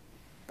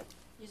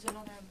 Use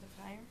another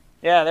amplifier.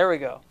 Yeah, there we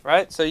go,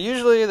 right? So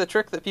usually the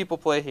trick that people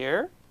play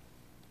here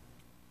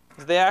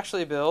is they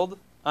actually build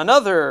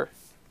another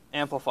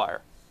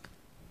amplifier,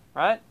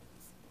 right?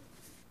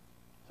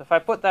 So if I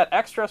put that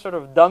extra sort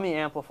of dummy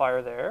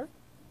amplifier there,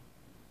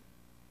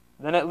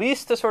 then at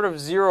least to sort of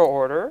zero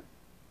order,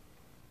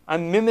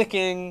 I'm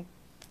mimicking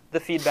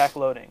the feedback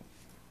loading,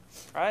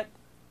 right?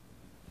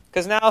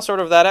 Because now sort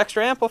of that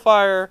extra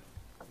amplifier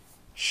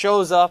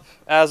shows up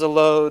as a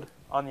load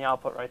on the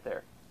output right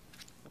there,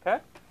 okay?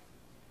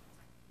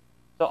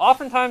 So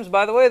oftentimes,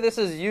 by the way, this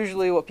is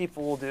usually what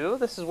people will do.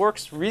 This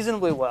works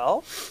reasonably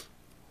well.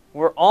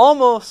 We're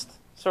almost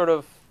sort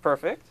of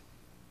perfect,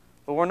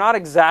 but we're not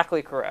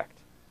exactly correct.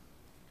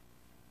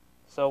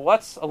 So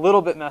what's a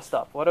little bit messed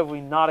up? What have we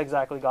not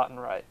exactly gotten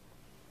right?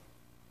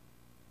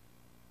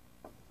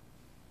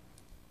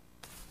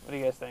 What do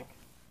you guys think?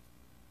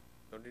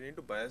 Don't you need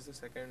to bias the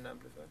second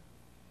amplifier?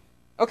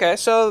 Okay,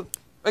 so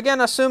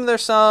again, assume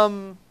there's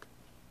some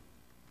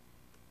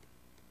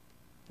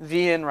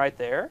V in right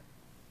there,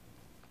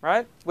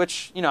 right?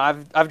 Which,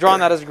 I've drawn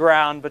that as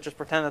ground, but just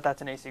pretend that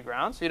that's an AC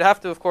ground. So you'd have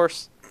to, of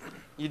course,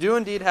 you do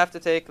indeed have to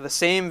take the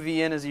same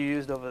V in as you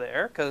used over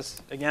there,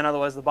 because, again,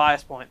 otherwise the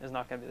bias point is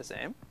not going to be the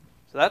same.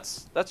 So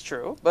that's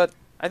true, but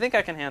I think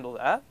I can handle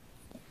that.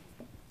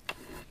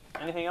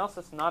 Anything else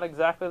that's not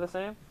exactly the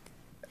same?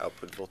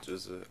 Output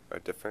voltages are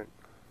different.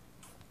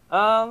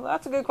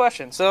 That's a good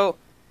question. So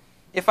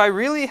if I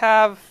really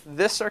have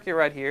this circuit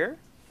right here,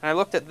 and I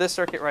looked at this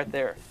circuit right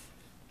there,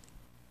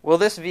 will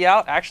this V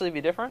out actually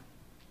be different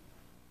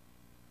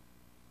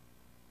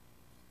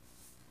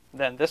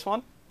than this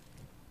one?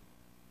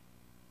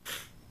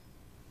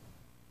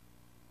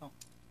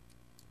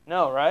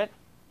 No, right?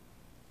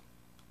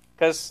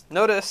 Because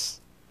notice,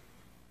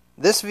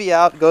 this V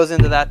out goes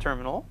into that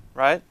terminal,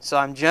 right? So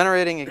I'm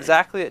generating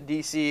exactly at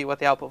DC what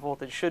the output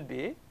voltage should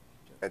be.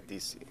 At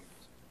DC.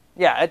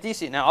 Yeah, at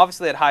DC. Now,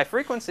 obviously, at high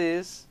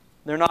frequencies,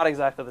 they're not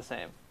exactly the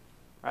same,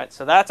 right?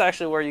 So that's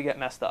actually where you get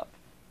messed up,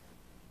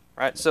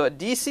 right? So at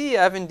DC,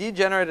 I've indeed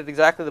generated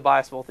exactly the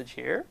bias voltage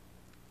here.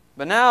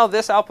 But now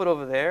this output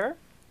over there,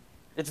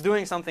 it's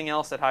doing something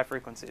else at high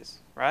frequencies,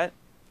 right?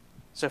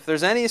 So if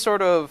there's any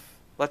sort of,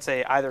 let's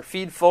say, either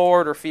feed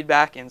forward or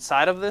feedback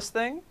inside of this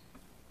thing,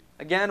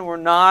 again, we're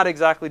not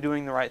exactly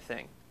doing the right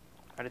thing,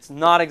 right? It's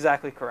not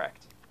exactly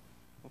correct,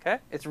 okay?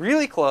 It's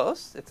really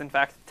close. It's, in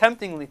fact,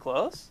 temptingly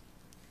close,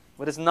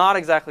 but it's not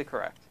exactly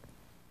correct,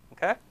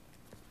 okay?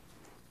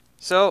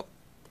 So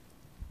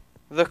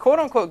the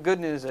quote-unquote good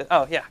news is,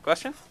 oh, yeah,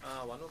 question?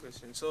 One more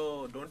question.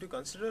 So don't you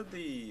consider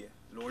the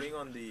loading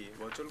on the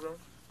virtual ground?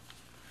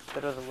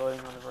 That is the loading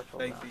on the virtual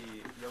Like ground.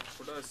 you have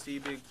put a C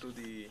big to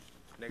the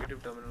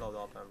negative terminal of the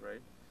op amp,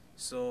 right?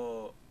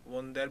 So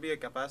won't there be a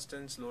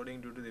capacitance loading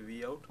due to the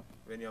V out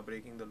when you are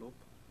breaking the loop?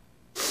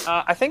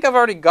 I think I've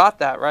already got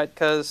that, right?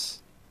 Because,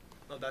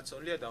 No, that's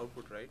only at the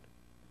output, right?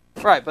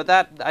 right, but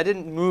that I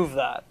didn't move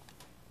that.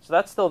 So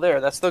that's still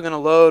there. That's still going to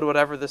load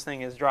whatever this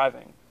thing is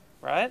driving,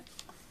 right?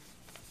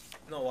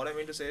 No, what I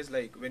mean to say is,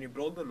 like, when you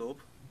broke the loop,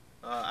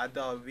 at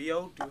the V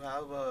out you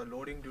have a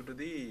loading due to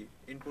the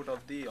input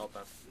of the op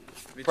amp,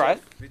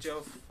 which you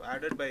have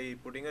added by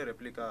putting a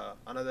replica,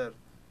 another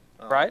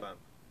Right. op amp.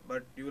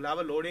 But you will have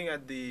a loading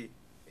at the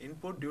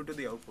input due to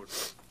the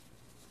output.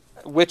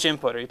 Which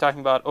input? Are you talking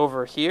about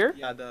over here?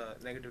 Yeah, the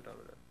negative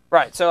terminal.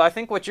 Right, so I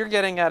think what you're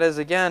getting at is,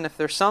 again, if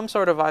there's some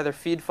sort of either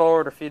feed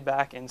forward or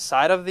feedback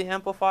inside of the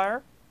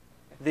amplifier,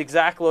 the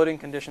exact loading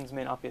conditions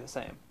may not be the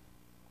same.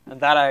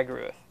 And that I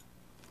agree with.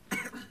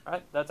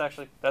 Right?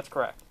 That's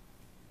correct.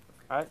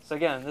 Right? So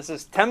again, this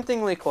is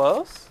temptingly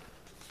close,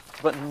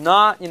 but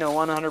not,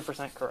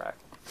 100% correct.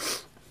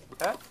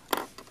 Okay?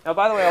 Now,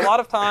 by the way, a lot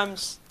of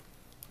times,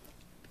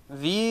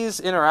 these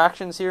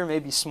interactions here may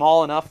be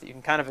small enough that you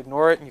can kind of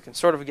ignore it and you can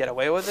sort of get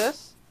away with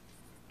this.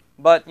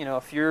 But,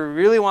 if you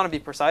really want to be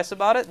precise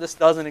about it, this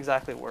doesn't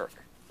exactly work.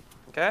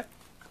 Okay?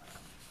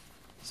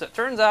 So it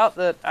turns out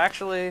that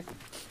actually,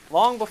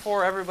 long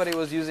before everybody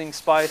was using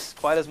Spice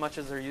quite as much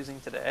as they're using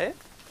today,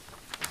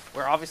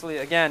 where obviously,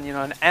 again,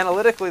 and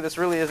analytically this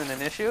really isn't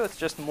an issue. It's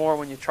just more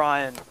when you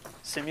try and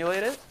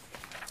simulate it.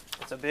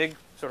 It's a big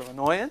sort of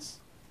annoyance.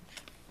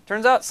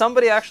 Turns out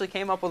somebody actually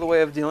came up with a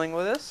way of dealing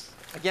with this.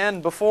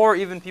 Again, before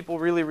even people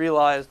really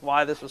realized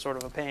why this was sort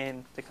of a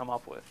pain to come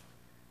up with.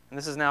 And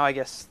this is now, I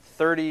guess,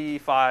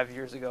 35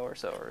 years ago or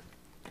so. Or,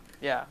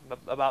 yeah,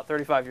 about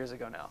 35 years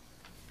ago now.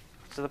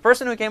 So the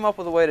person who came up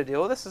with a way to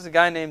deal with this is a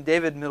guy named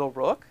David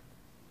Middlebrook.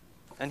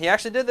 And he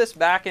actually did this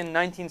back in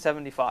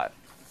 1975.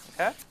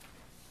 Okay?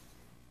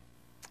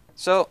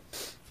 So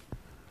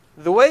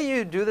the way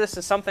you do this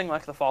is something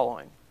like the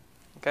following.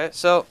 Okay,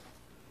 so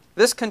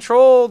this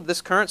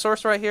current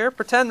source right here,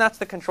 pretend that's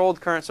the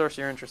controlled current source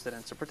you're interested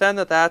in. So pretend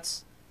that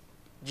that's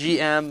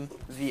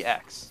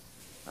GMVX.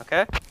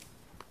 Okay?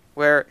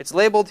 Where it's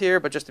labeled here,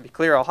 but just to be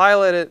clear, I'll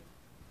highlight it.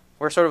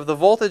 Where sort of the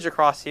voltage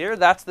across here,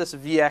 that's this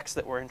VX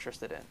that we're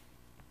interested in.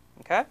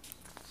 Okay?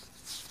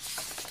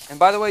 And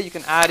by the way, you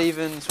can add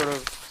even sort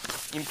of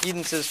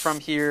impedances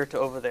from here to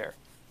over there.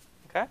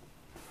 Okay?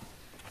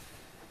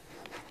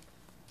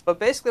 But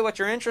basically what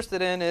you're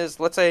interested in is,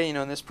 let's say,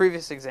 in this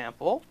previous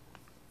example,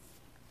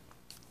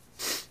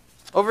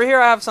 over here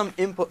I have some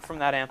input from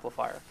that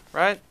amplifier,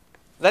 right?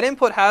 That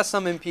input has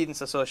some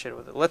impedance associated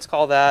with it. Let's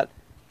call that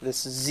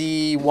this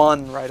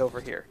Z1 right over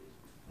here.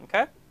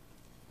 Okay?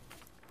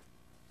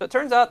 So it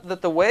turns out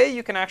that the way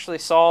you can actually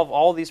solve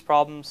all these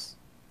problems,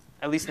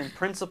 at least in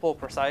principle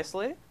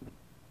precisely,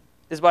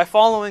 is by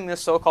following this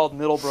so-called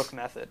Middlebrook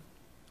method.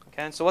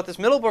 Okay? And so what this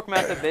Middlebrook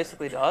method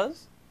basically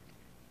does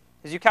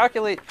is you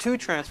calculate two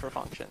transfer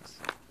functions.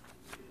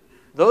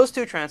 Those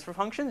two transfer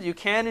functions you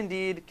can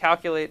indeed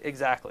calculate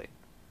exactly.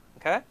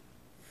 Okay?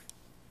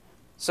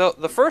 So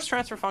the first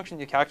transfer function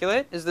you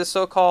calculate is this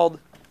so-called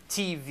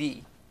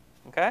TV.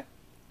 Okay?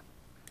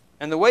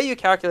 And the way you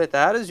calculate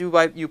that is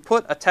you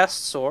put a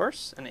test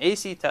source, an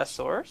AC test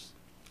source,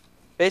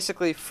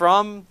 basically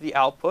from the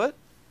output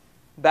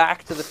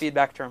back to the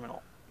feedback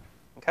terminal.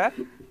 Okay?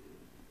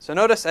 So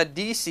notice at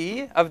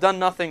DC, I've done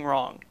nothing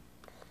wrong.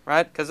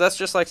 Right? Because that's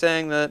just like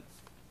saying that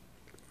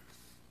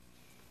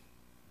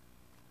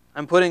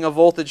I'm putting a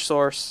voltage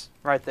source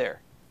right there.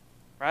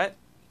 Right?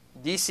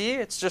 DC,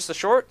 it's just a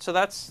short, so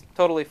that's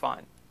totally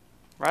fine.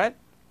 Right?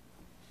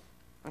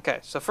 Okay,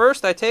 so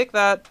first I take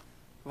that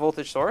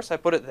voltage source, I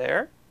put it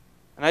there,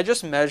 and I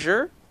just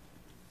measure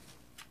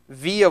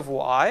V of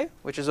Y,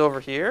 which is over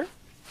here,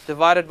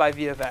 divided by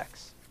V of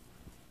X.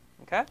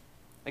 Okay?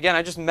 Again,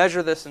 I just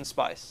measure this in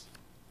SPICE.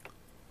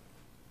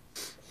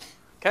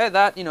 Okay,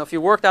 that, if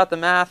you worked out the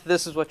math,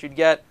 this is what you'd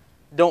get.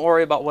 Don't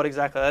worry about what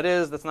exactly that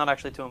is. That's not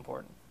actually too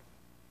important.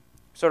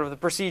 Sort of the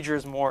procedure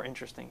is more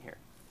interesting here.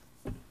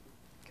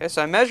 Okay,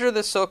 so I measure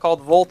this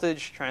so-called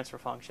voltage transfer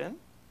function.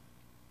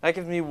 That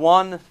gives me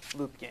one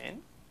loop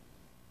gain.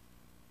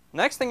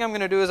 Next thing I'm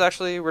going to do is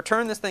actually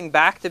return this thing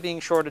back to being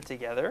shorted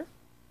together.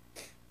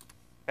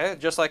 Okay,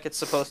 just like it's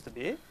supposed to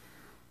be.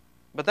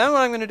 But then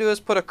what I'm going to do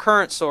is put a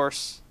current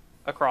source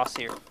across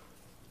here.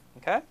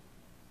 Okay?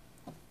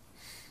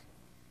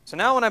 So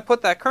now when I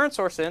put that current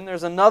source in,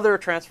 there's another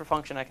transfer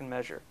function I can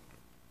measure.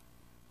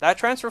 That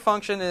transfer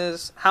function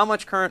is how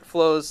much current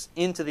flows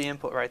into the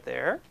input right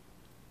there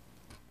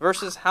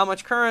versus how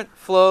much current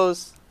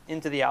flows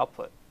into the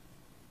output.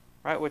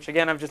 Right? Which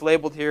again I've just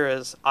labeled here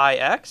as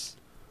IX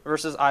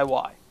versus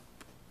IY.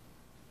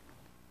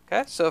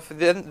 Okay? So if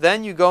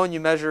then you go and you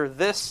measure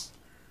this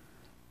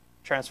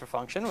transfer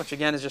function, which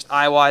again is just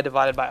IY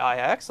divided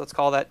by IX. Let's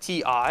call that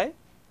TI.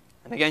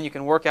 And again, you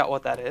can work out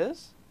what that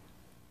is.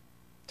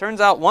 Turns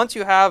out once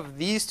you have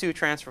these two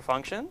transfer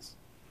functions,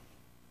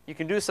 you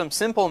can do some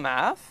simple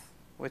math,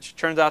 which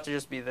turns out to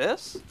just be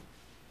this,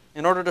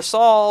 in order to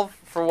solve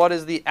for what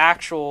is the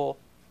actual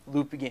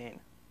loop gain.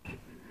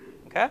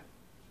 Okay?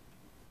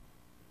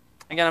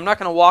 Again, I'm not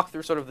going to walk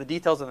through sort of the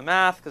details of the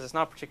math because it's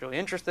not particularly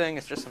interesting.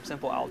 It's just some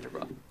simple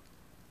algebra.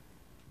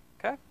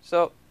 Okay?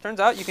 So turns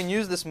out you can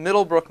use this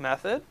Middlebrook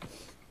method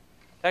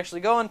to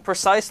actually go and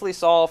precisely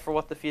solve for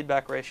what the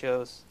feedback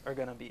ratios are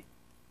going to be.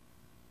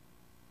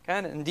 Okay?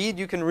 And indeed,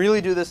 you can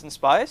really do this in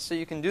SPICE, so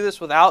you can do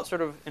this without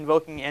sort of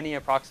invoking any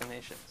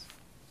approximations.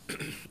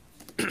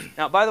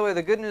 Now, by the way,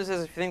 the good news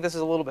is if you think this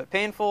is a little bit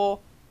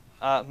painful,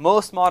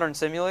 most modern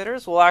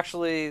simulators will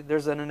actually,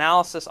 there's an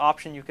analysis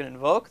option you can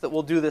invoke that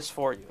will do this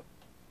for you.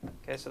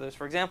 Okay, so there's,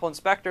 for example, in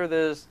Spectre,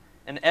 there's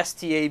an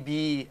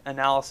STAB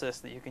analysis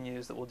that you can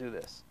use that will do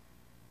this.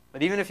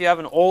 But even if you have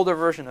an older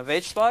version of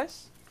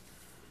HSPICE,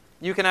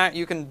 you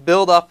can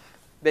build up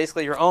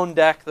basically your own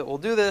deck that will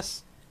do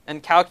this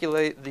and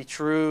calculate the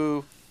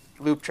true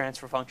loop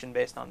transfer function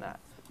based on that.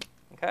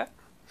 Okay?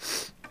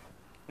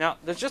 Now,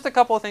 there's just a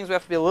couple of things we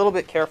have to be a little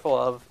bit careful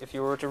of if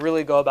you were to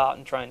really go about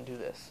and try and do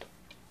this.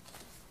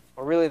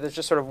 Or really, there's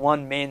just sort of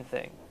one main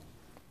thing.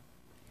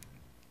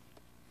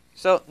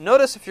 So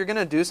notice if you're going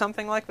to do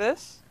something like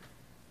this,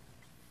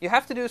 you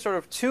have to do sort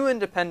of two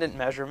independent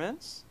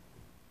measurements,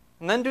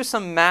 and then do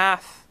some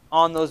math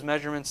on those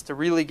measurements to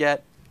really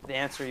get the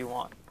answer you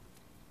want.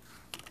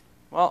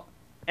 Well,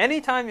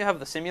 anytime you have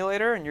the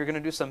simulator and you're going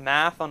to do some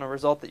math on a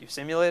result that you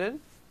simulated,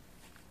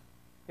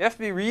 you have to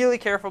be really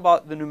careful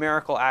about the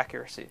numerical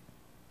accuracy.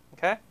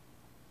 Okay?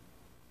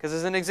 Because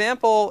as an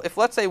example, if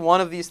let's say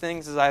one of these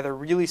things is either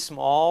really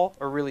small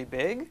or really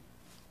big,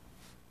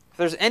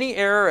 there's any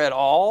error at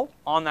all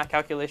on that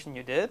calculation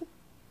you did,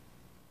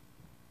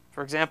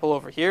 for example,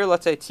 over here,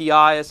 let's say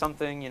TI is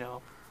something,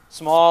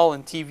 small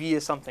and TV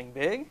is something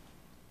big.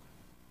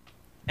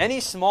 Any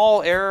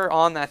small error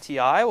on that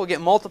TI will get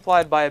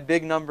multiplied by a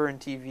big number in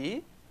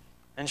TV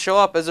and show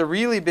up as a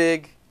really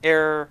big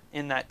error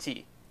in that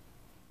T,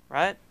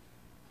 right?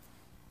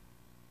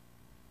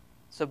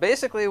 So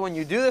basically, when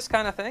you do this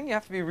kind of thing, you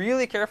have to be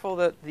really careful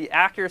that the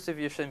accuracy of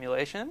your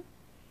simulation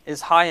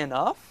is high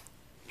enough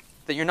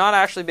that you're not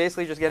actually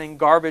basically just getting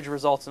garbage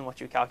results in what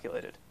you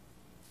calculated.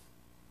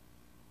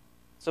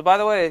 So by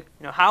the way,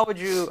 how would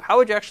you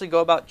actually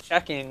go about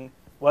checking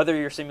whether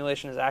your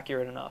simulation is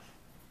accurate enough?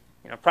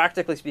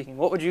 Practically speaking,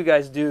 what would you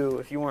guys do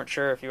if you weren't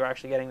sure if you were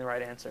actually getting the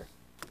right answer?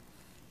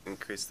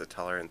 Increase the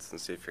tolerance and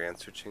see if your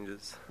answer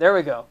changes. There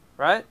we go,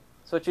 right?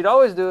 So what you'd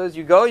always do is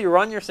you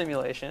run your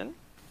simulation,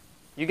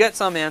 you get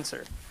some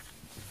answer.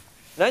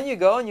 Then you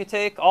go and you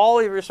take all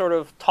of your sort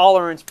of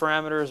tolerance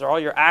parameters or all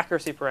your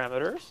accuracy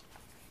parameters,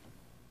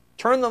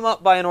 turn them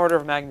up by an order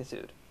of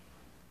magnitude,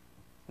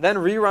 then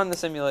rerun the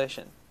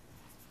simulation.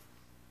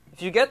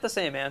 If you get the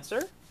same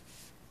answer,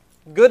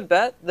 good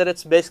bet that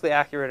it's basically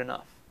accurate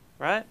enough,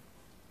 right?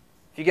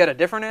 If you get a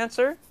different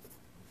answer,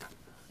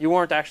 you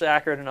weren't actually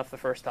accurate enough the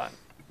first time,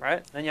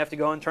 right? Then you have to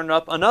go and turn it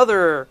up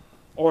another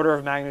order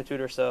of magnitude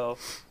or so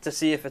to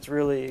see if it's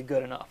really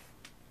good enough,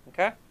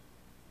 okay?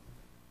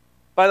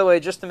 By the way,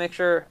 just to make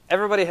sure,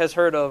 everybody has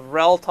heard of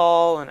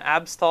reltol and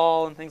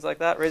abstol and things like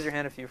that. Raise your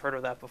hand if you've heard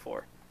of that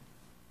before.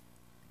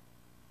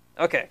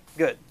 Okay,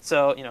 good.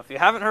 So, if you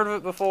haven't heard of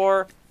it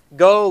before,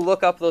 go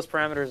look up those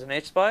parameters in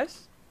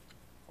HSpice,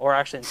 or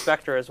actually in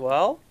Spectre as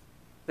well.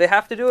 They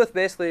have to do with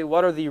basically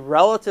what are the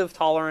relative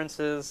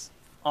tolerances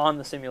on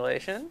the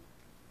simulation,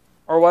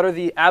 or what are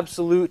the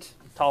absolute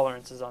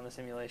tolerances on the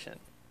simulation.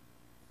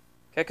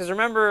 Okay, because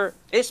remember,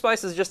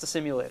 HSpice is just a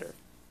simulator.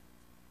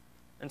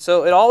 And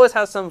so it always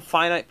has some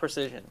finite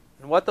precision.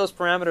 And what those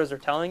parameters are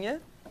telling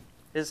it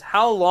is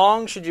how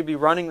long should you be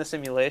running the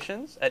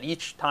simulations at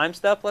each time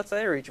step, let's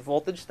say, or each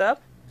voltage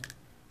step,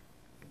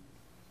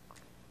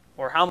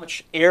 or how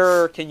much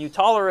error can you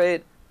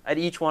tolerate at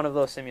each one of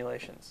those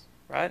simulations,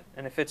 right?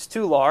 And if it's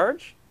too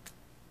large,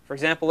 for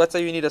example, let's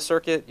say you need a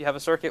circuit, you have a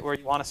circuit where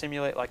you want to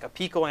simulate like a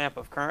picoamp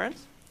of current.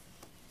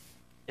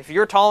 If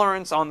your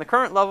tolerance on the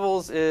current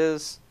levels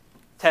is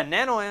 10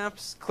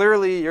 nanoamps,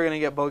 clearly you're going to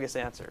get bogus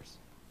answers,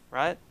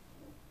 right?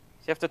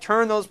 So you have to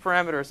turn those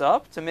parameters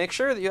up to make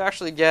sure that you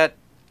actually get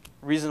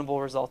reasonable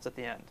results at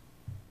the end.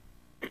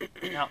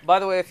 Now, by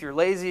the way, if you're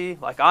lazy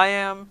like I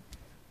am,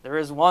 there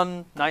is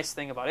one nice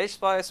thing about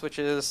HSpice, which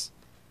is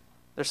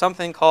there's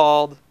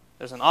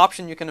an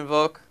option you can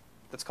invoke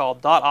that's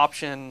called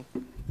 .option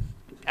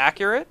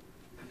accurate.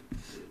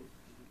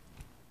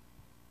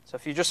 So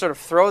if you just sort of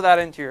throw that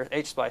into your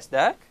HSpice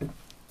deck,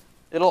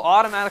 it'll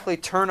automatically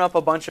turn up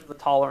a bunch of the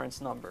tolerance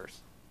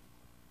numbers.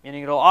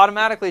 Meaning it'll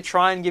automatically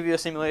try and give you a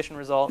simulation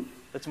result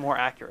that's more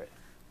accurate.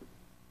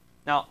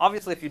 Now,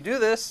 obviously, if you do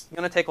this, it's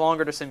going to take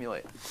longer to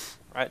simulate,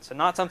 right? So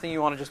not something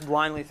you want to just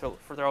blindly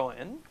throw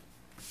in.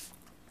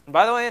 And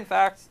by the way, in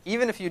fact,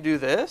 even if you do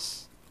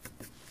this,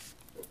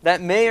 that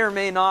may or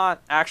may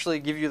not actually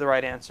give you the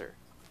right answer,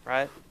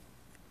 right?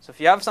 So if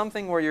you have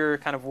something where you're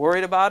kind of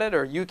worried about it,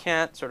 or you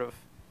can't sort of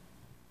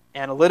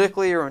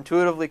analytically or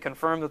intuitively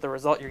confirm that the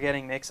result you're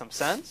getting makes some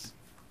sense,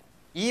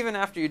 even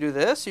after you do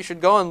this, you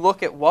should go and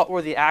look at what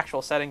were the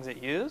actual settings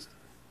it used,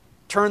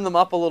 turn them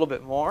up a little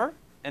bit more,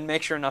 and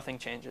make sure nothing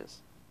changes.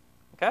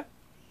 Okay?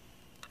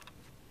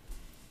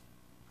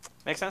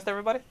 Make sense to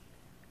everybody?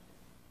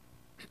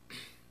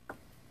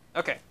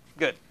 Okay,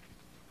 good.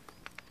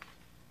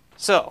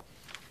 So,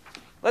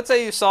 let's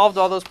say you solved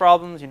all those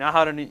problems. You know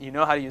how to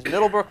use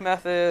Middlebrook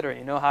method, or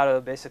you know how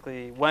to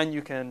basically when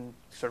you can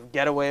sort of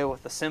get away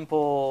with the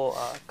simple,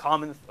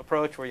 common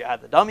approach where you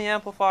add the dummy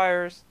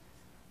amplifiers.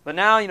 But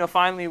now,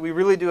 finally, we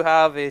really do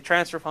have a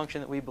transfer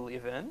function that we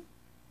believe in.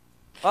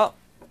 Well,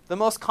 the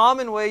most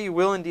common way you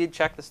will indeed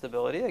check the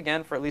stability,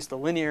 again, for at least the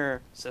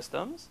linear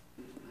systems,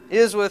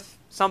 is with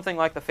something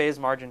like the phase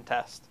margin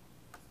test.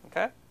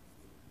 Okay?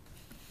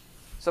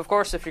 So, of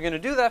course, if you're going to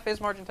do that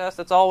phase margin test,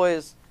 it's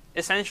always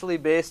essentially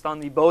based on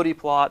the Bode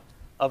plot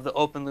of the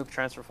open loop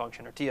transfer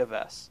function, or T of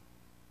S.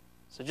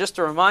 So just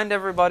to remind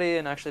everybody,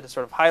 and actually to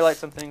sort of highlight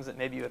some things that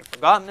maybe you would have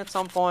forgotten at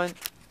some point,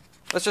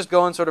 let's just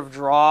go and sort of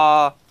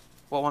draw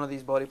what one of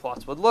these Bode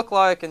plots would look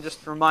like, and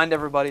just remind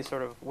everybody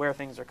sort of where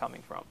things are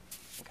coming from.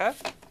 Okay?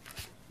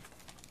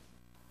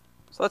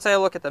 So let's say I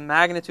look at the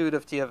magnitude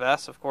of T of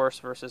S, of course,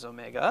 versus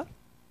omega.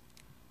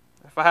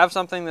 If I have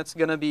something that's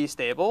going to be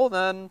stable,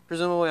 then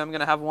presumably I'm going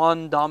to have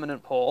one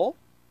dominant pole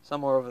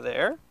somewhere over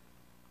there,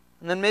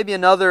 and then maybe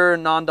another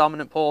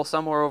non-dominant pole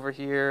somewhere over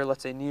here,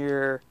 let's say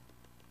near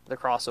the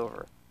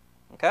crossover.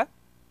 Okay?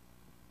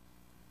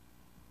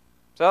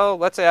 So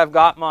let's say I've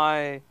got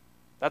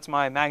that's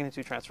my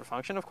magnitude transfer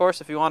function. Of course,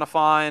 if you want to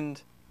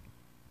find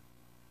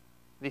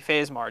the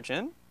phase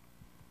margin,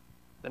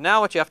 then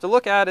now what you have to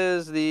look at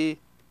is the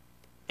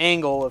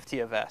angle of T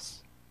of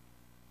S.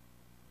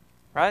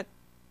 Right?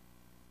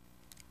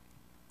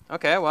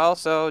 Okay, well,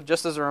 so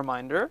just as a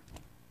reminder,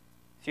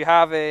 if you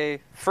have a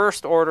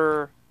first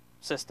order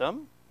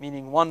system,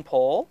 meaning one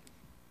pole,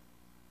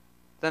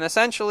 then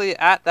essentially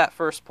at that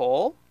first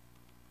pole,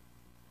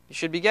 you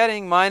should be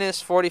getting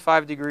minus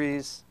 45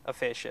 degrees of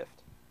phase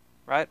shift,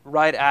 right?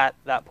 Right at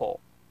that pole.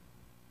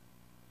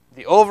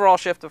 The overall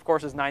shift, of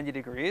course, is 90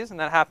 degrees, and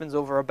that happens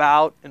over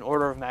about an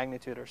order of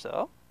magnitude or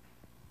so.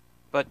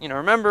 But,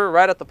 remember,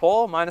 right at the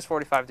pole, minus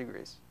 45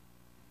 degrees.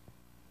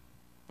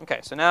 Okay,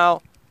 so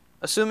now,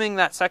 assuming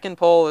that second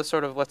pole is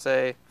sort of, let's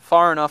say,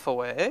 far enough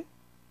away,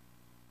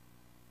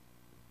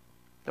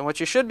 then what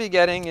you should be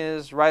getting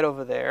is right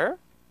over there.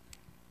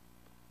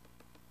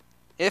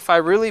 If I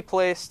really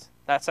placed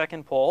that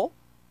second pole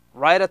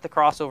right at the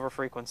crossover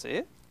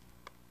frequency,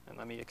 and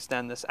let me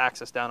extend this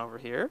axis down over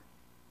here,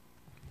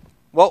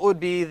 what would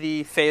be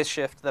the phase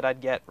shift that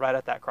I'd get right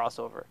at that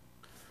crossover?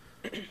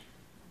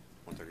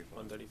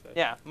 135.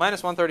 Yeah,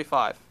 minus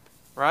 135,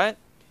 right?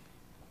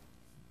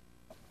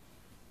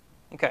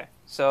 Okay,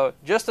 so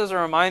just as a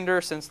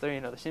reminder, since there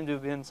seemed to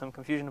have been some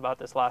confusion about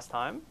this last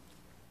time,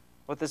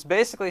 what this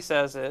basically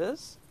says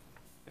is,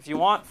 if you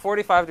want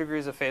 45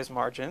 degrees of phase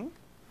margin,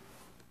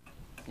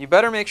 you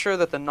better make sure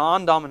that the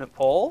non-dominant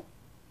pole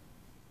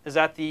is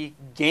at the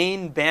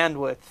gain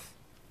bandwidth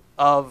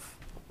of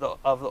the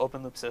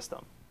open loop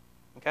system.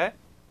 Okay?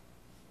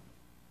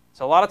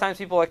 So a lot of times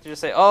people like to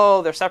just say,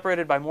 oh, they're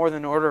separated by more than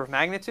an order of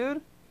magnitude.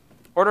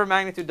 Order of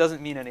magnitude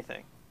doesn't mean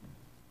anything.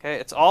 Okay?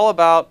 It's all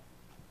about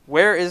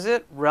where is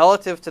it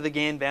relative to the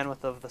gain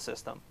bandwidth of the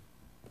system.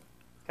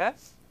 Okay?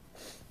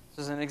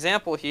 So as an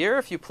example here,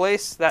 if you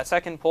place that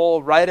second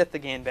pole right at the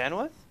gain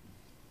bandwidth,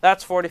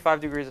 that's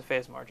 45 degrees of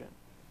phase margin.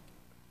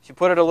 If you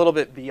put it a little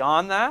bit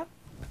beyond that,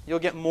 you'll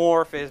get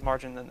more phase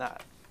margin than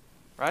that.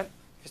 Right?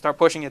 If you start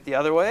pushing it the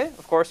other way,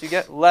 of course, you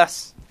get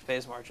less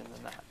phase margin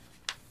than that.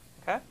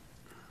 Okay?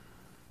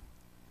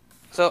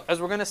 So as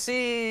we're going to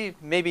see,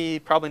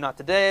 probably not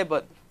today,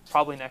 but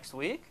probably next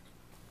week,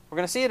 we're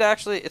going to see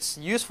it's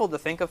useful to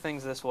think of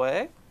things this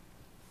way,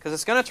 because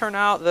it's going to turn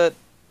out that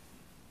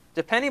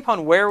depending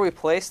upon where we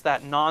place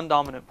that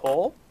non-dominant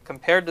pole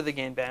compared to the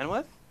gain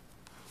bandwidth,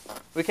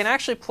 we can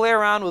actually play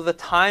around with the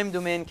time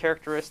domain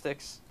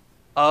characteristics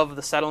of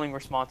the settling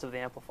response of the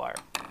amplifier.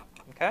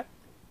 Okay?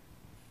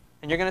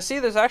 And you're going to see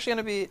there's actually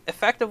going to be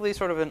effectively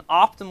sort of an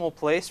optimal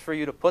place for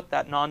you to put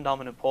that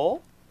non-dominant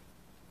pole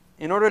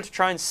in order to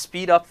try and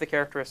speed up the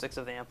characteristics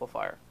of the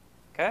amplifier.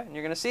 Okay? And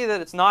you're going to see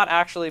that it's not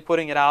actually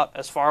putting it out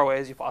as far away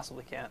as you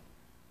possibly can,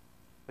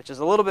 which is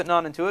a little bit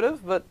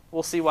non-intuitive, but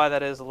we'll see why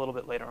that is a little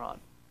bit later on.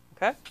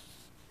 Okay?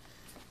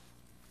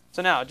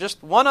 So now,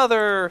 just one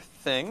other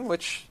thing,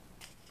 which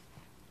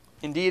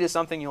indeed is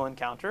something you'll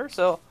encounter.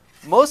 So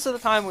most of the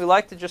time we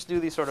like to just do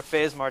these sort of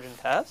phase margin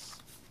tests.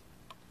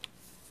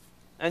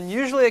 And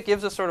usually it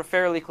gives us sort of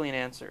fairly clean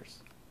answers.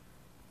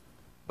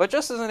 But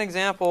just as an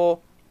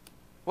example,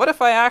 what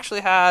if I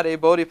actually had a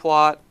Bode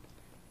plot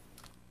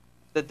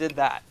that did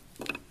that?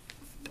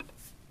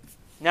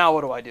 Now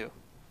what do I do?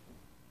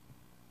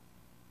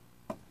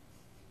 Am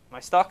I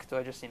stuck? Do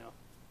I just,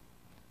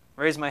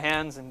 raise my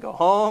hands and go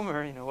home?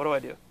 Or, what do I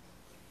do?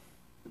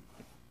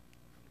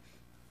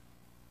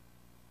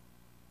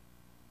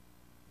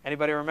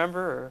 Anybody remember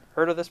or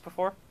heard of this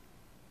before?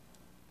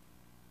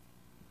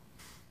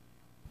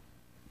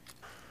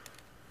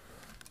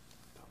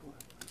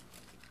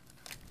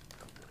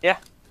 Yeah?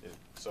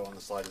 So on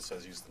the slide it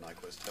says use the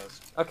Nyquist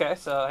test. Okay,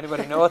 so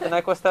anybody know what the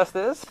Nyquist test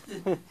is?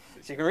 So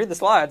you can read the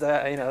slides.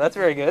 That's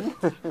very good.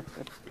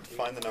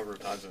 Find the number of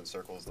times it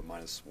encircles the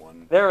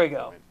 -1. There we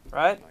go.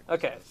 Right?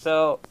 Okay,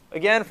 so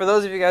again, for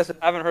those of you guys who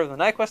haven't heard of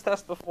the Nyquist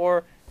test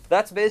before,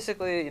 that's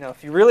basically,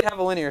 if you really have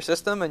a linear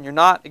system and you're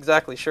not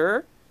exactly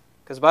sure,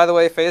 because by the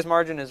way, phase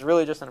margin is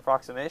really just an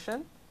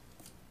approximation,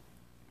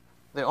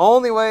 the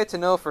only way to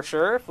know for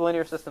sure if the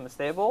linear system is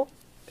stable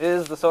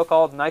is the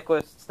so-called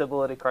Nyquist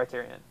stability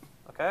criterion.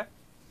 Okay?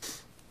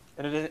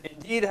 And it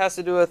indeed has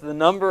to do with the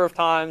number of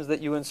times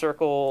that you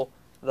encircle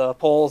the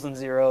poles and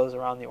zeros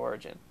around the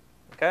origin.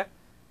 Okay?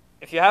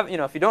 If you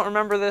if you don't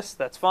remember this,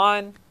 that's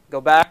fine. Go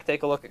back,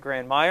 take a look at Gray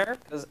and Meyer,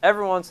 because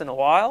every once in a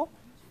while,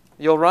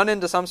 you'll run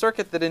into some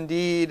circuit that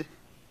indeed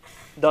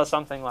does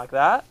something like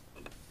that.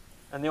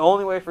 And the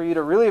only way for you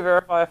to really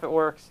verify if it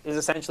works is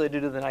essentially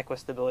to do the Nyquist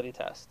stability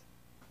test.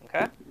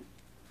 Okay?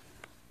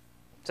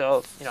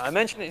 So, I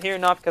mention it here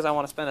not because I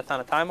want to spend a ton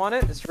of time on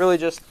it. It's really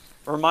just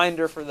a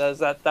reminder for those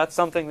that that's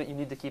something that you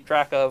need to keep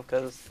track of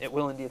because it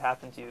will indeed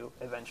happen to you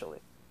eventually.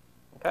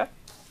 Okay?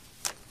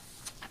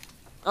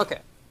 Okay.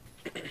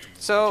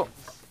 So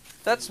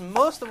that's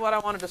most of what I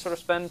wanted to sort of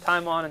spend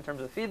time on in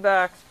terms of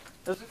feedback.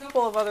 There's a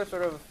couple of other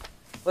sort of,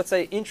 let's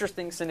say,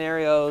 interesting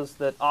scenarios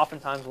that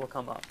oftentimes will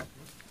come up.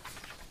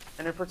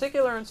 And in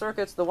particular in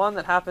circuits, the one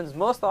that happens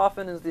most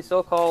often is the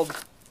so-called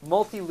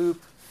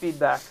multi-loop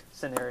feedback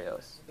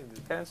scenarios.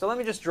 Okay, so let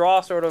me just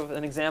draw sort of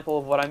an example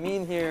of what I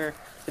mean here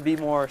to be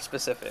more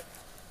specific.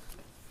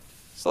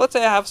 So let's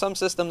say I have some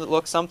system that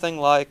looks something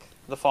like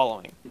the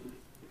following.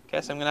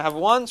 Okay, so I'm going to have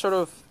one sort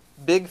of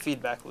big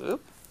feedback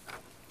loop.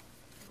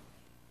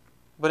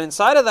 But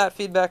inside of that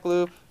feedback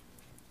loop,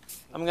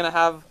 I'm going to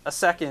have a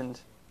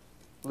second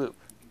loop.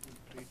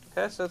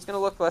 Okay, so it's going to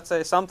look, let's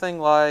say, something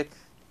like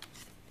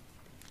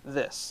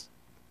this.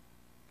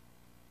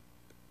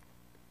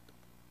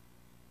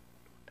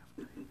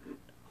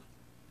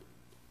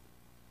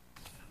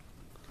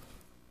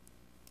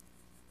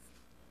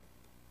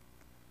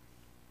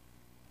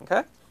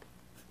 Okay?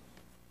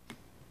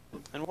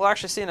 And we'll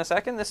actually see in a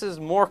second, this is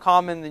more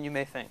common than you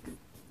may think.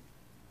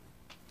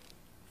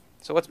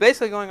 So what's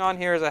basically going on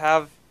here is I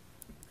have,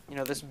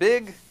 this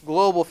big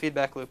global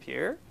feedback loop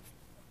here,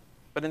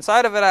 but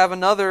inside of it I have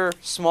another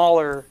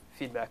smaller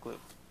feedback loop.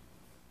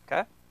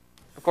 Okay?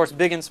 Of course,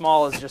 big and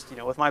small is just,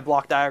 with my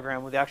block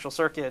diagram with the actual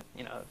circuit,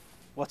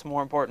 what's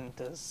more important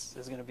is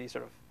going to be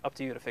sort of up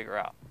to you to figure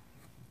out.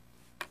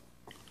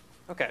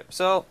 Okay,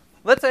 so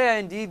let's say I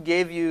indeed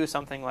gave you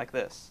something like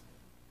this.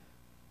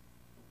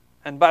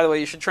 And by the way,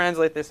 you should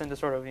translate this into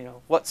sort of,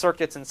 what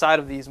circuits inside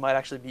of these might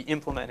actually be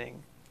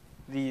implementing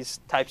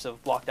these types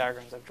of block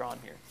diagrams I've drawn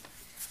here.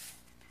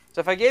 So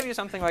if I gave you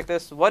something like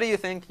this, what do you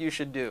think you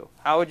should do?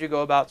 How would you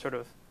go about sort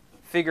of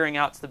figuring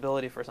out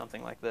stability for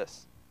something like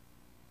this?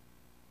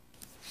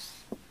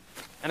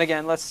 And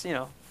again, let's,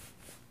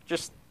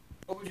 just,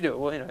 what would you do?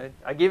 Well,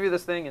 I give you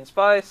this thing in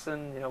Spice,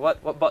 and,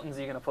 what buttons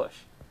are you going to push?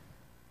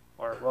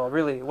 Or, well,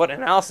 really, what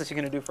analysis are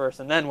you going to do first,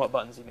 and then what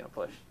buttons are you going to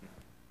push?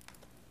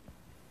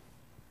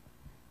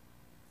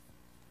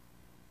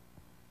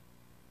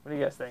 What do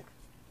you guys think?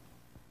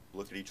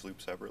 Look at each loop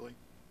separately.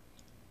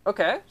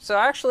 Okay, so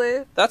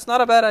actually, that's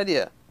not a bad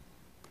idea.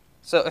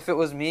 So if it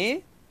was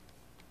me,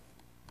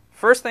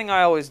 first thing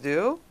I always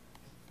do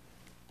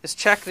is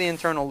check the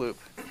internal loop,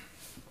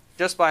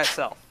 just by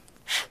itself.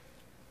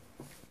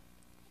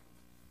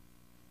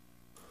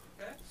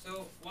 Okay,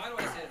 so why do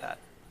I say that?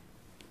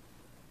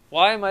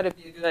 Why might it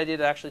be a good idea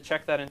to actually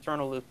check that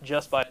internal loop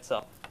just by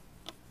itself?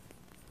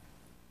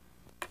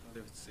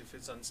 If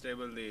it's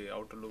unstable, the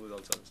outer loop is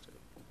also unstable.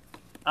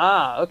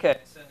 Ah, okay.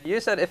 So you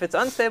said if it's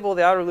unstable,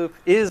 the outer loop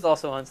is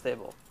also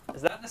unstable.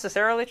 Is that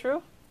necessarily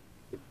true?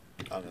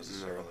 Not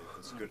necessarily.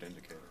 It's a good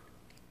indicator.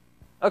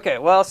 Okay,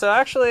 well, so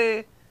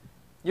actually,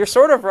 you're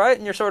sort of right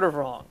and you're sort of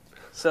wrong.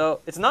 So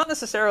it's not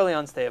necessarily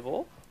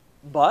unstable,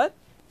 but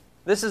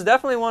this is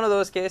definitely one of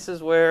those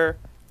cases where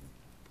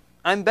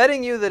I'm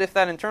betting you that if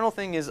that internal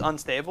thing is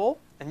unstable,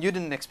 and you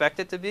didn't expect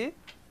it to be,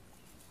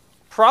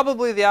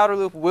 probably the outer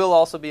loop will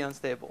also be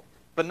unstable,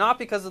 but not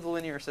because of the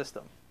linear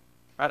system.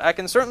 Right? I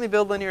can certainly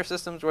build linear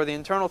systems where the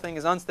internal thing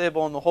is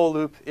unstable and the whole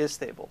loop is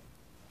stable.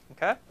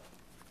 Okay?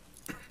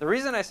 The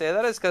reason I say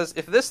that is because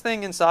if this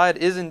thing inside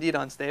is indeed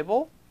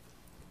unstable,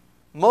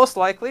 most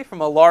likely from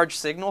a large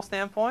signal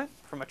standpoint,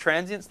 from a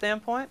transient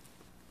standpoint,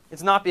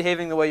 it's not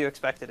behaving the way you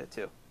expected it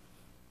to.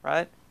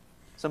 Right?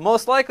 So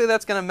most likely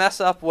that's going to mess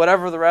up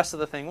whatever the rest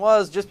of the thing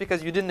was just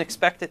because you didn't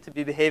expect it to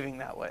be behaving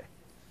that way.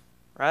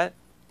 Right?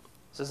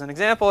 So as an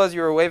example, as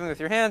you were waving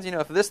with your hands,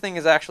 if this thing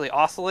is actually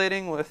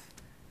oscillating with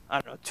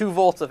 2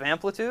 volts of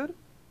amplitude,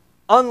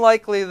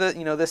 unlikely that,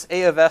 this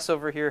A of S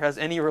over here has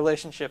any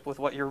relationship with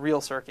what your real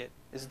circuit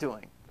is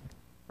doing,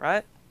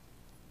 right?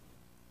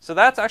 So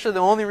that's actually the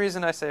only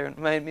reason I say,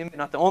 maybe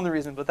not the only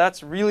reason, but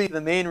that's really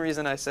the main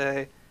reason I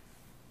say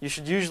you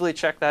should usually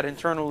check that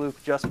internal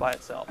loop just by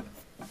itself.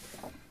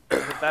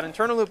 If that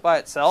internal loop by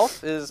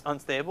itself is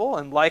unstable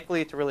and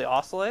likely to really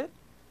oscillate,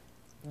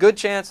 good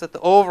chance that the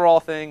overall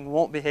thing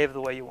won't behave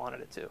the way you wanted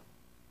it to,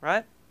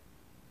 right?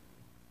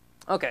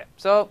 Okay,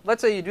 so let's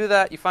say you do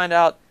that, you find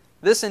out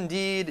this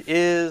indeed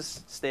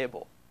is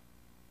stable.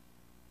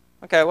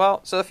 Okay, well,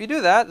 so if you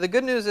do that, the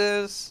good news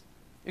is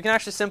you can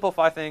actually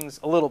simplify things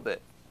a little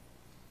bit.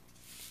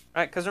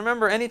 Right? Because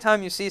remember,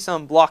 anytime you see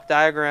some block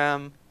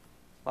diagram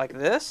like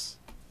this,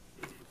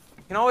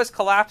 you can always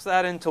collapse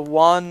that into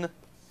one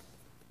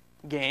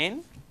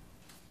gain,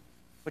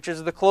 which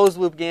is the closed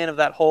loop gain of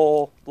that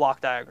whole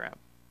block diagram.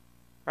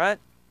 Right?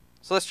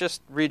 So let's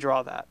just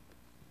redraw that.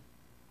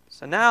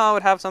 So now I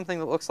would have something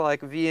that looks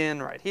like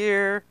Vn right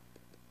here.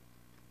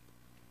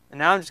 And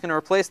now I'm just going to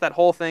replace that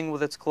whole thing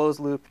with its closed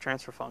loop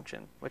transfer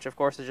function, which of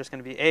course is just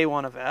going to be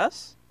A1 of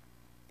S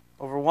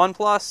over 1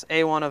 plus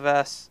A1 of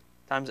S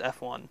times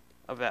F1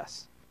 of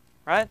S.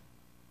 Right?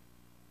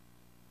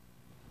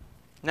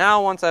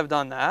 Now once I've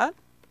done that,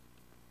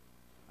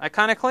 I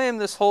kind of claim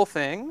this whole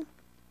thing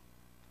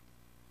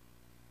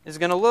is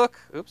going to look,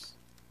 oops.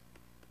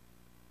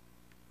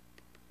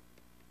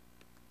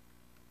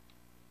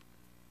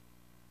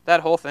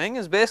 That whole thing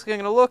is basically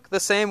going to look the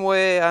same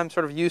way I'm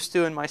sort of used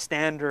to in my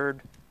standard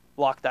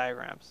block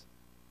diagrams.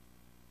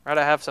 Right?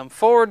 I have some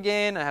forward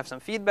gain, I have some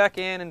feedback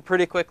gain, and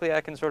pretty quickly I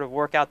can sort of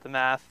work out the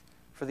math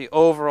for the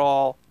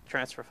overall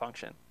transfer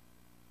function.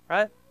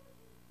 Right?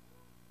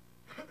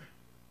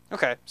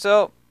 Okay,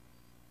 so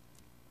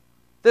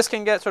this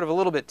can get sort of a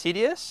little bit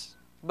tedious,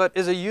 but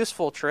is a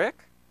useful trick,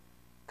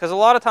 because a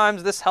lot of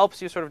times this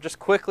helps you sort of just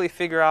quickly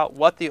figure out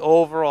what the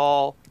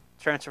overall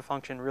transfer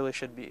function really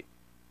should be.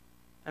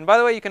 And by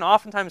the way, you can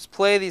oftentimes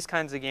play these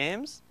kinds of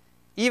games,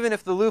 even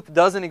if the loop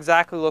doesn't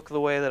exactly look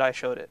the way that I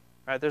showed it.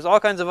 Right? There's all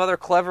kinds of other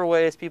clever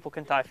ways people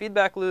can tie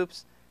feedback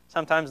loops.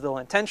 Sometimes they'll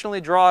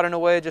intentionally draw it in a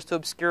way just to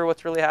obscure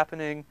what's really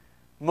happening.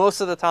 Most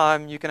of the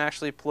time, you can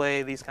actually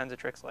play these kinds of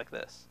tricks like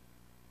this.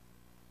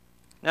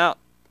 Now,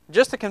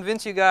 just to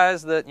convince you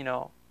guys that,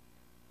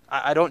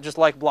 I don't just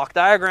like block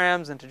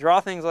diagrams and to draw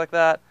things like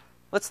that,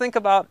 let's think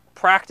about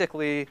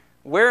practically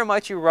where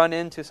might you run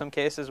into some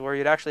cases where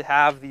you'd actually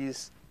have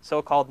these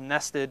so-called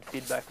nested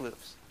feedback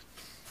loops.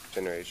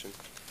 Generation.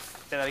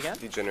 Say that again?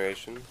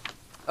 Degeneration.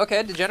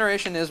 Okay,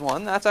 degeneration is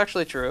one. That's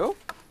actually true.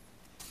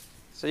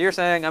 So you're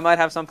saying I might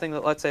have something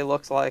that, let's say,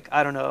 looks like,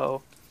 I don't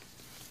know,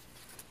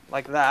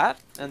 like that,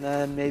 and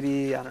then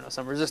maybe, I don't know,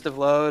 some resistive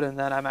load, and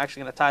then I'm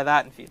actually going to tie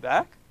that in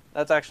feedback.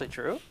 That's actually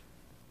true.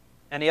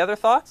 Any other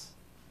thoughts?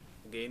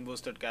 Gain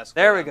boosted cascade.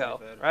 There we go,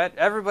 amplifier. right?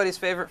 Everybody's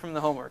favorite from the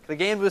homework, the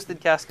gain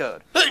boosted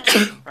cascode,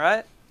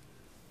 right?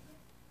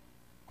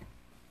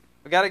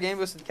 We got a gain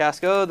boosted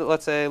cascode that,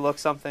 let's say,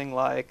 looks something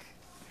like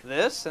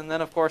this, and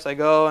then of course I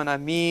go and I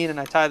mean and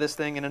I tie this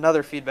thing in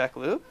another feedback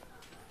loop.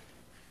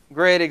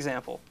 Great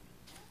example,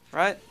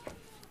 right?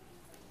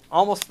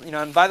 Almost,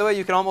 and by the way,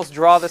 you can almost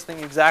draw this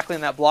thing exactly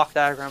in that block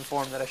diagram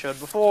form that I showed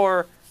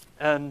before,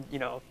 and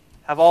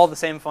have all the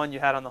same fun you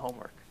had on the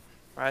homework,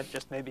 right?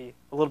 Just maybe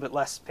a little bit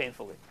less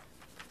painfully.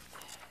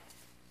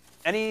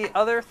 Any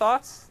other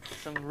thoughts?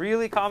 Some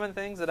really common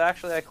things that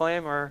actually I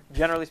claim are,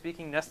 generally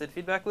speaking, nested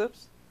feedback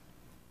loops?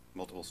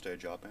 Multiple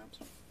stage op amps.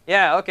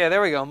 Yeah, okay,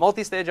 there we go.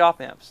 Multi-stage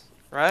op amps,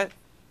 right?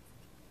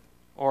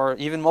 Or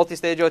even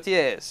multi-stage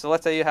OTAs. So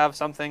let's say you have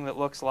something that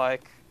looks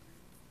like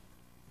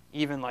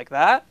even like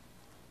that,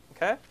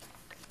 okay?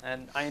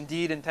 And I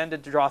indeed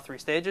intended to draw 3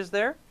 stages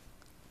there.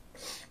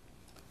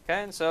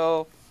 Okay, and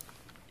so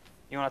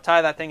you want to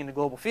tie that thing into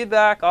global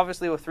feedback.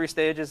 Obviously, with 3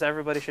 stages,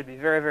 everybody should be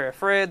very, very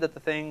afraid that the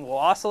thing will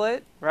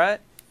oscillate,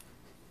 right?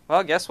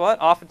 Well, guess what?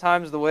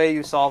 Oftentimes, the way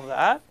you solve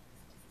that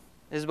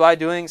is by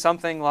doing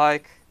something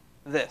like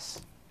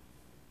this,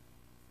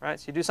 right?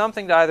 So you do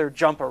something to either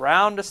jump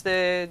around a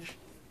stage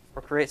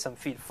or create some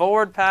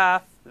feed-forward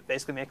path that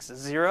basically makes it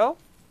 0,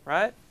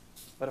 right?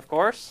 But of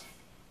course,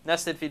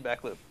 nested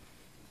feedback loop,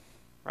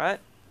 right?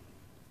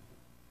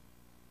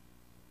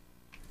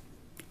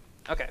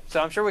 Okay, so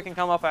I'm sure we can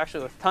come up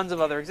actually with tons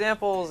of other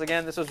examples.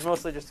 Again, this was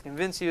mostly just to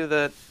convince you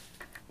that,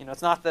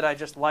 it's not that I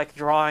just like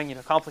drawing,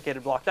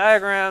 complicated block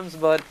diagrams,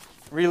 but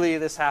really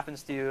this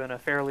happens to you on a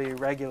fairly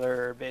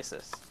regular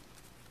basis.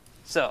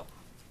 So,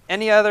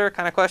 any other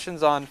kind of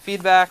questions on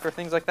feedback or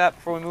things like that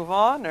before we move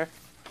on? Or?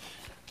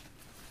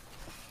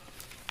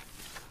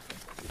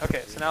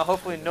 Okay, so now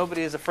hopefully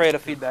nobody is afraid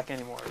of feedback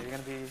anymore. You're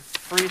going to be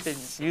free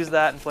to use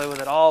that and play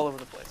with it all over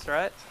the place,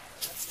 right?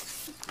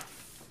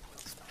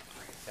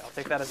 I'll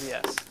take that as a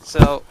yes.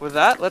 So with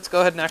that, let's go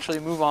ahead and actually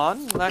move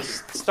on.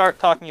 Let's start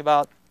talking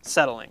about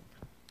settling.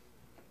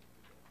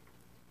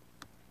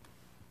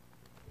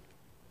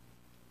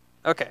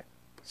 Okay,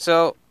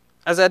 so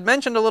as I had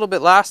mentioned a little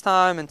bit last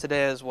time and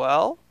today as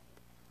well,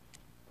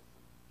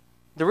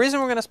 the reason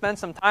we're going to spend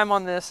some time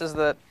on this is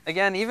that,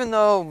 again, even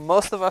though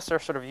most of us are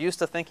sort of used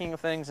to thinking of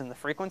things in the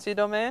frequency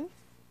domain,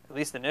 at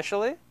least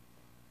initially,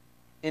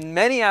 in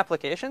many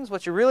applications,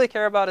 what you really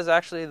care about is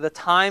actually the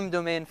time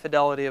domain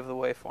fidelity of the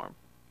waveform.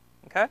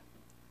 Okay?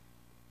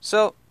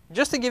 So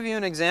just to give you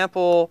an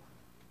example,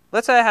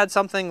 let's say I had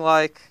something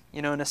like,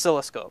 an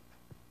oscilloscope,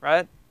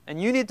 right? And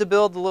you need to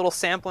build the little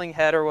sampling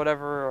head or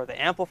whatever, or the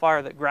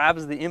amplifier that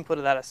grabs the input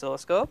of that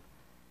oscilloscope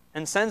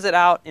and sends it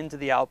out into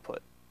the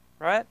output,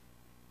 right?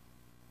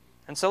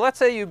 And so let's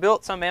say you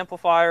built some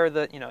amplifier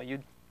that, you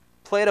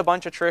played a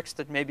bunch of tricks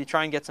to maybe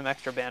try and get some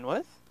extra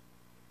bandwidth,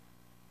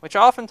 which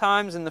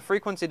oftentimes in the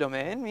frequency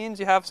domain means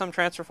you have some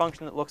transfer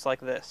function that looks like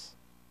this,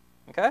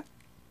 okay?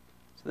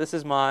 So this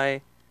is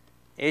my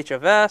h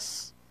of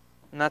s,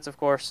 and that's, of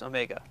course,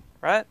 omega,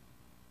 right?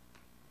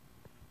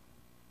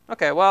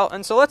 Okay, well,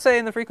 and so let's say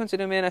in the frequency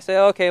domain I say,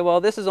 okay,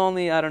 well, this is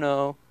only, I don't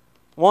know,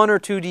 1 or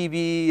 2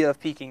 dB of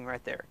peaking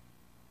right there,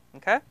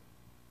 okay?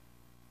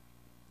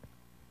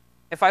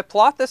 If I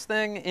plot this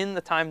thing in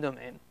the time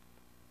domain,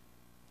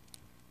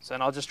 so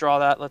and I'll just draw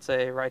that, let's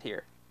say, right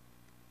here.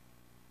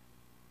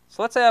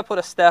 So let's say I put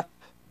a step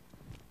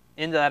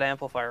into that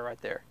amplifier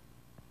right there.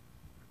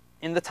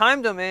 In the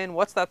time domain,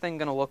 what's that thing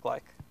going to look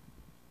like?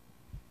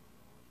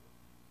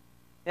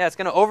 Yeah, it's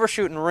going to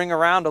overshoot and ring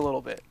around a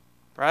little bit,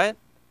 right?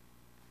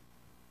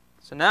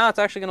 So now it's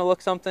actually going to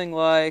look something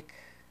like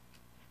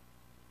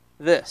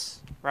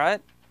this,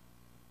 right?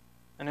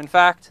 And in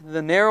fact,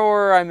 the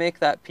narrower I make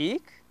that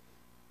peak,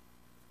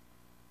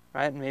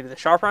 right, and maybe the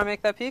sharper I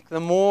make that peak, the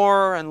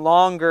more and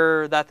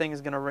longer that thing is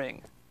going to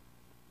ring,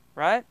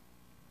 right?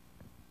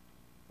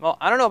 Well,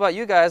 I don't know about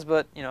you guys,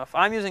 but if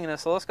I'm using an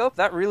oscilloscope,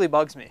 that really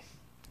bugs me.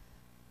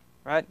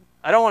 Right?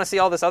 I don't want to see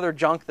all this other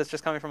junk that's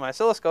just coming from my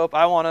oscilloscope.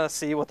 I want to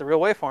see what the real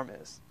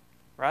waveform is,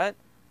 right?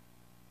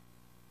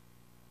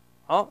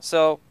 Oh,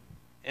 so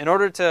in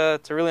order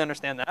to really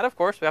understand that, of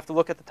course, we have to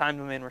look at the time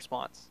domain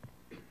response.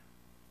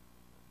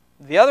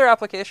 The other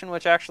application,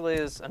 which actually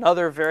is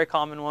another very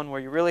common one where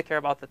you really care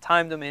about the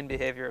time domain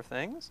behavior of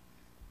things,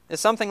 is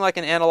something like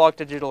an analog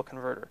to digital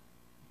converter,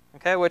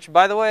 okay? Which,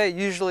 by the way,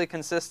 usually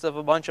consists of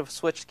a bunch of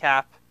switched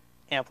cap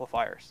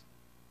amplifiers,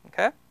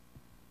 Okay?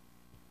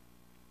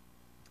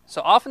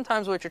 So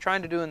oftentimes what you're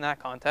trying to do in that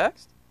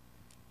context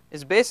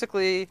is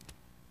basically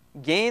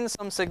gain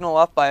some signal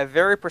up by a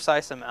very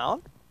precise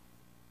amount,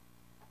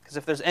 because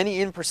if there's any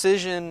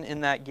imprecision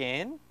in that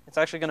gain, it's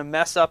actually going to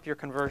mess up your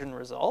conversion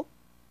result.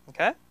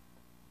 Okay?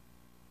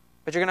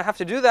 But you're going to have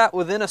to do that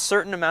within a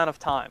certain amount of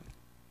time.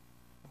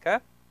 Okay?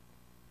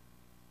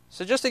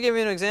 So just to give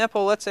you an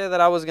example, let's say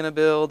that I was going to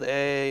build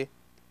a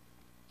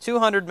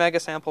 200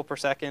 megasample per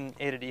second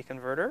A to D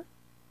converter,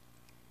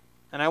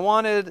 and I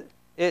wanted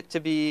it to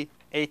be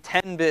a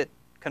 10-bit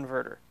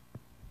converter.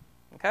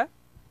 Okay?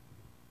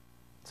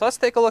 So let's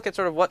take a look at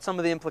sort of what some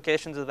of the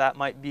implications of that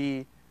might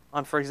be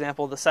on, for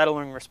example, the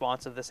settling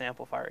response of this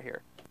amplifier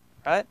here.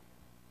 Right?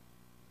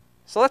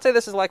 So let's say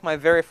this is like my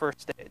very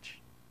first stage.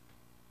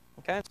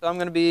 Okay? So I'm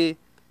going to be,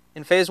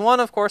 in phase 1,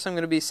 of course, I'm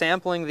going to be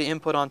sampling the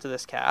input onto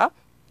this cap.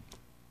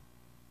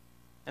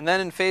 And then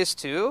in phase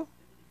 2,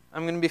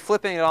 I'm going to be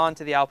flipping it on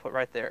to the output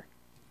right there.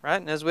 Right?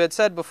 And as we had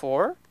said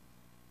before,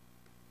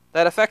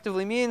 that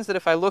effectively means that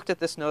if I looked at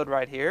this node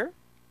right here,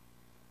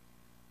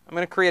 I'm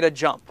going to create a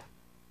jump,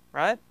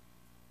 right?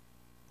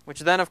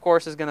 Which then, of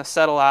course, is going to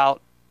settle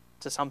out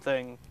to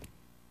something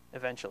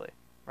eventually,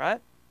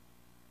 right?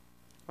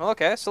 Well,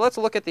 okay, so let's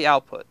look at the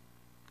output.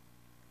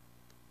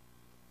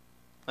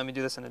 Let me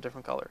do this in a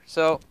different color.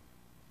 So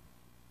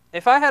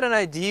if I had an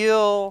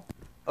ideal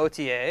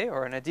OTA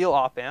or an ideal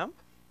op-amp,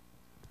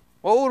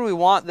 what would we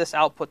want this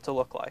output to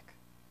look like?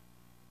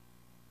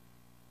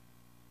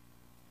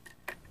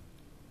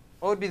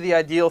 What would be the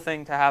ideal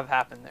thing to have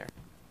happen there?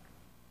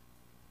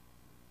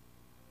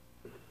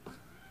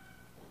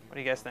 What do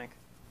you guys think?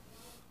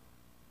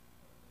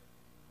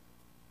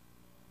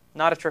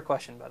 Not a trick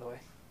question, by the way.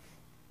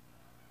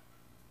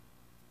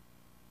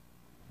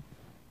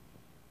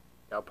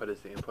 The output is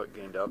the input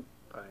gained up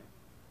by...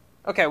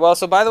 Okay, well,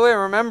 so by the way,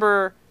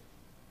 remember,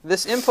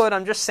 this input,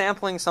 I'm just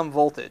sampling some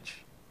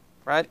voltage,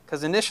 right?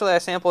 Because initially I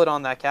sample it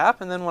on that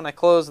cap, and then when I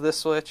close this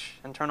switch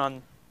and turn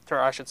on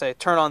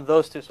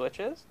those two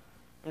switches,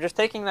 I'm just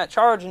taking that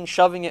charge and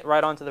shoving it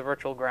right onto the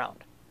virtual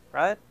ground,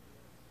 right?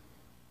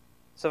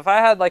 So if I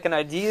had like an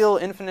ideal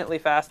infinitely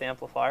fast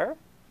amplifier,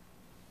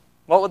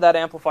 what would that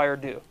amplifier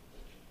do?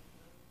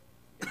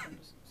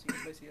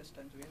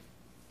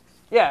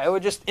 Yeah, it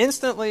would just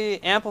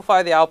instantly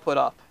amplify the output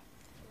up,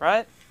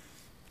 right?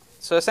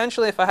 So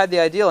essentially, if I had the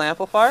ideal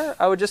amplifier,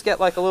 I would just get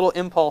like a little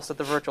impulse at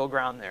the virtual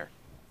ground there,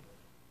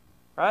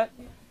 right?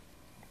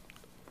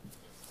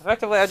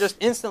 Effectively,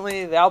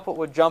 the output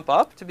would jump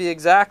up to be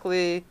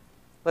exactly,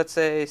 let's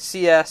say,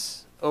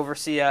 CS over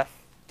CF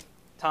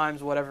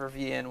times whatever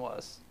Vin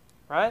was,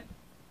 right?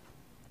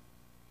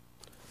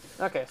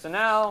 Okay, so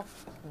now,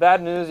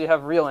 bad news, you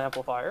have real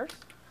amplifiers.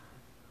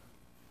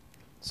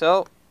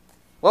 So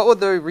what would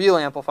the real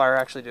amplifier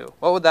actually do?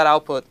 What would that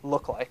output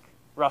look like,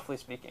 roughly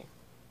speaking?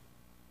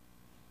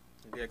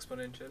 Maybe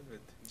exponential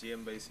with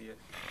GM by CF.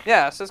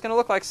 Yeah, so it's going to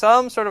look like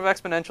some sort of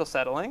exponential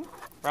settling,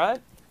 right?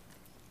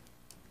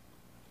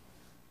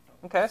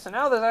 Okay, so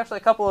now there's actually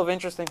a couple of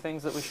interesting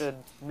things that we should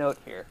note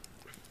here.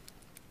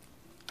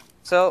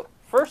 So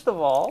first of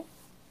all,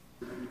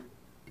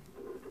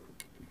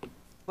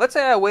 let's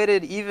say I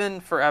waited even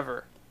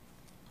forever.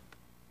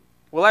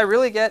 Will I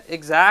really get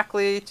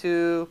exactly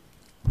to...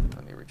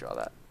 Let me redraw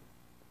that.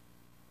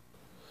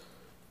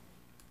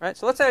 Right,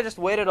 so let's say I just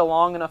waited a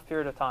long enough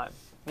period of time,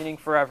 meaning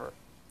forever.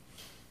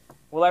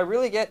 Will I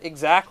really get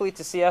exactly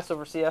to CS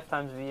over CF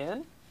times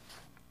Vn?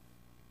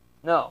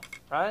 No,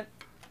 right?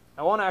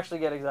 I won't actually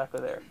get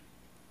exactly there.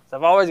 So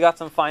I've always got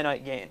some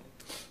finite gain.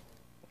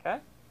 Okay?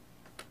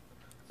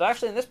 So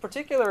actually in this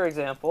particular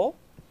example,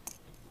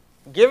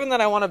 given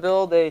that I want to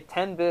build a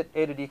 10-bit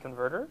A to D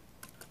converter,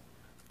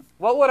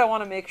 what would I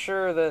want to make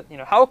sure that,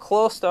 how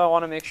close do I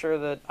want to make sure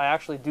that I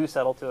actually do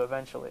settle to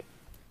eventually?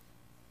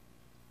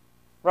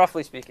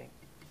 Roughly speaking.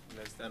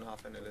 Less than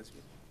half an LSB.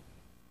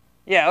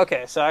 Yeah,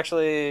 okay, so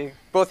actually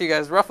both of you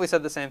guys roughly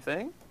said the same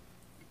thing.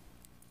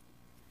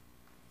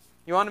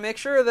 You want to make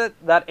sure that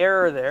that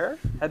error there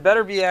had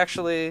better be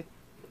actually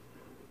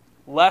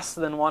less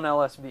than 1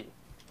 LSB,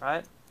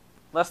 right?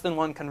 Less than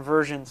 1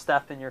 conversion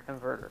step in your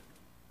converter.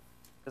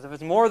 Because if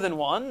it's more than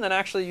 1, then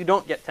actually you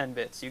don't get 10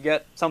 bits. You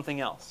get something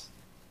else,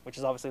 which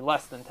is obviously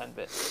less than 10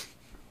 bits.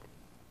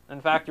 In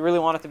fact, you really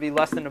want it to be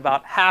less than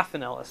about half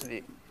an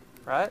LSB,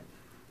 right?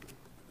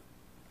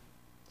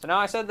 So now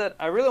I said that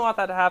I really want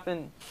that to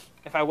happen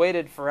if I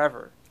waited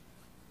forever.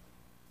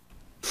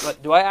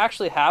 But do I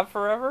actually have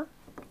forever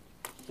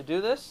to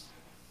do this?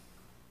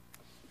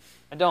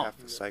 I don't.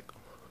 Half a cycle.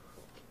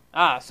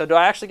 So do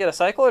I actually get a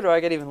cycle, or do I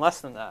get even less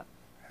than that?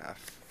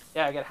 Half.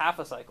 Yeah, I get half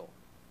a cycle,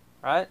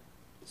 right?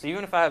 So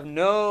even if I have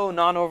no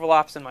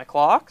non-overlaps in my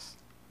clocks,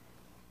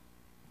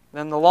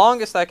 then the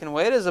longest I can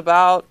wait is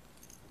about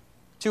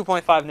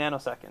 2.5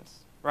 nanoseconds,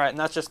 right? And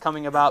that's just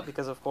coming about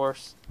because, of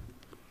course,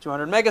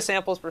 200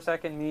 megasamples per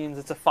second means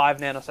it's a 5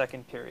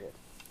 nanosecond period,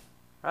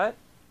 right?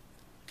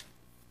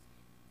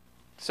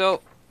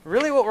 So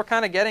really what we're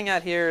kind of getting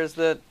at here is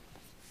that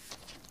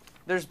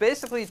there's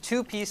basically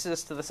 2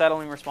 pieces to the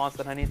settling response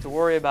that I need to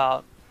worry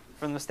about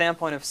from the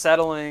standpoint of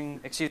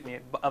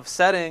of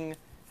setting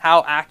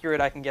how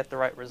accurate I can get the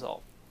right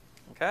result.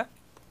 Okay?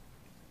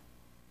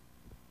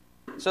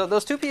 So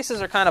those two pieces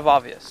are kind of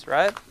obvious,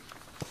 right?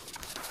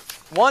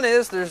 One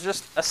is there's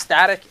just a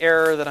static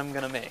error that I'm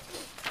going to make,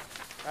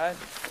 right?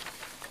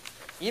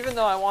 Even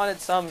though I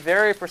wanted some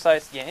very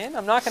precise gain,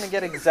 I'm not going to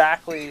get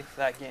exactly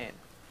that gain.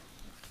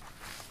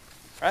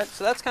 Right?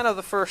 So that's kind of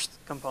the first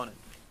component.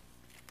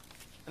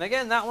 And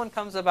again, that one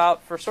comes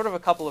about for sort of a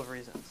couple of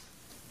reasons.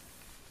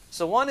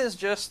 So one is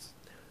just,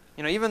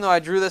 even though I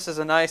drew this as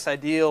a nice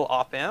ideal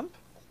op amp,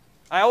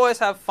 I always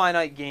have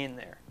finite gain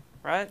there,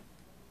 right?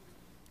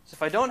 So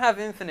if I don't have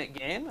infinite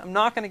gain, I'm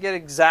not going to get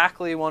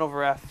exactly 1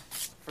 over f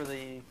for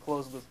the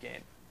closed loop gain.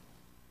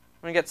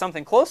 I'm going to get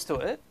something close to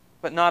it,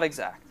 but not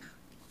exact.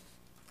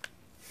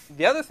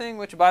 The other thing,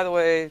 which by the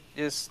way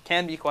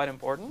can be quite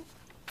important,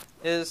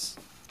 is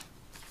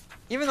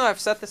even though I've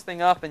set this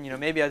thing up and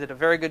maybe I did a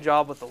very good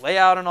job with the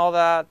layout and all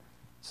that,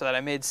 so that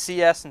I made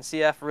CS and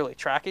CF really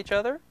track each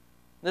other,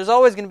 there's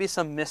always going to be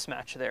some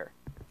mismatch there,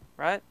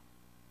 right?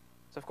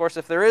 So of course,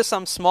 if there is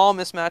some small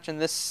mismatch in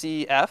this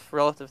CF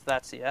relative to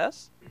that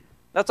CS,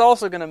 that's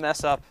also going to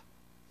mess up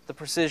the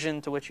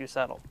precision to which you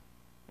settle,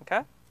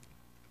 okay?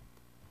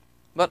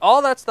 But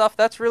all that stuff,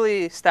 that's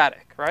really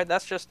static, right?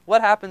 That's just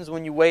what happens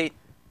when you wait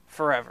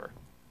forever.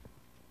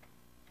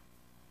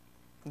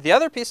 The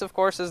other piece, of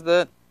course, is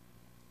that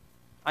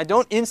I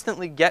don't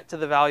instantly get to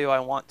the value I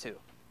want to,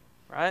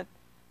 right?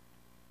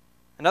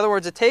 In other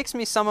words, it takes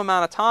me some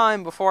amount of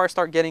time before I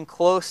start getting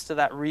close to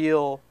that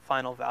real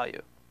final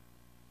value.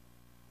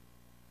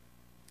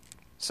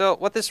 So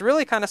what this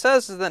really kind of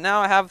says is that now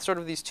I have sort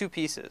of these two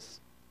pieces,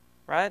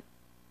 right?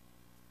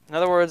 In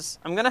other words,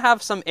 I'm going to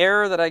have some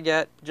error that I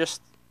get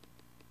just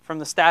from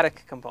the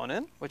static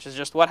component, which is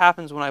just what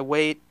happens when I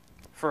wait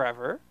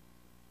forever.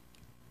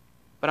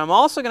 But I'm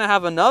also going to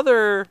have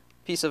another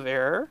piece of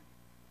error,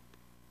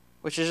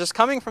 which is just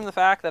coming from the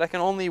fact that I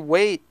can only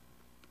wait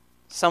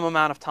some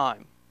amount of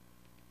time,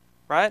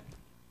 right?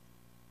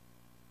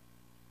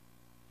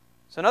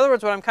 So in other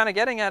words, what I'm kind of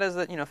getting at is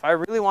that, if I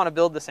really want to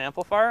build this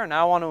amplifier and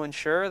I want to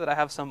ensure that I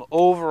have some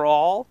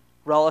overall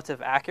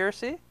relative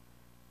accuracy,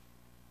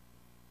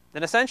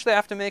 then essentially I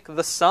have to make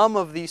the sum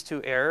of these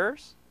two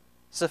errors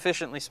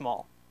sufficiently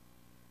small,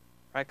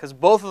 right? Because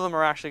both of them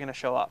are actually going to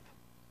show up.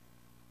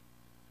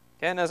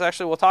 Okay, and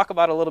we'll talk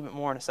about it a little bit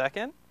more in a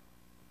second.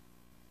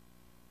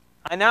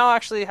 I now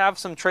actually have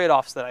some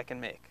trade-offs that I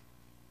can make,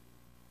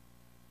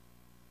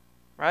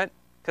 right?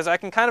 Because I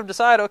can kind of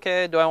decide,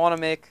 okay, do I want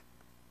to make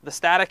the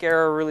static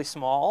error really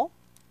small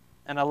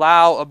and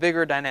allow a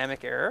bigger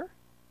dynamic error?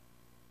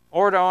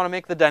 Or do I want to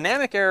make the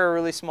dynamic error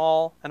really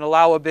small and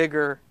allow a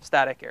bigger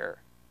static error,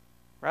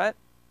 right?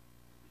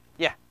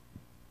 Yeah?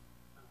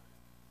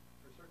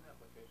 For certain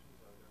applications,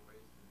 are there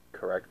ways to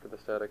correct for the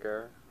static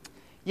error?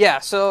 Yeah,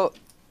 so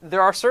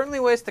there are certainly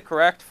ways to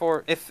correct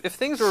for, if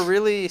things were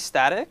really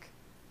static,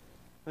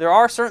 there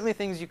are certainly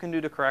things you can do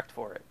to correct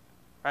for it,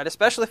 right?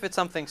 Especially if it's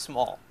something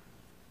small.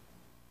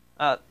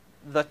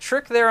 The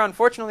trick there,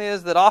 unfortunately,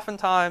 is that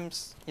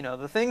oftentimes,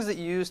 the things that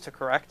you use to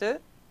correct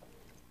it,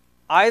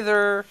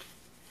 either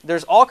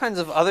there's all kinds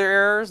of other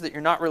errors that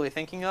you're not really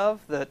thinking of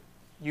that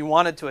you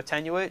wanted to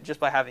attenuate just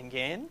by having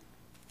gain,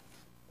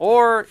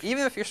 or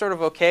even if you're sort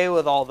of okay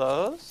with all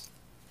those,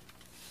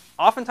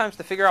 oftentimes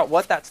to figure out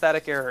what that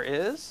static error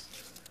is,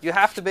 you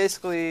have to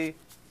basically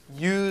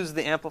use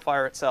the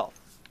amplifier itself.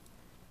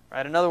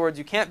 Right? In other words,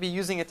 you can't be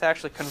using it to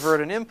actually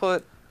convert an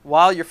input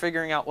while you're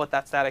figuring out what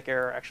that static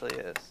error actually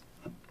is.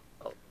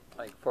 Well,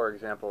 like, for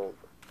example,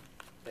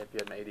 if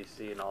you had an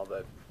ADC and all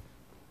the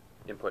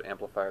input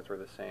amplifiers were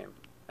the same,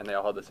 and they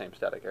all had the same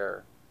static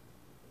error,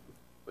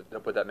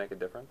 would that make a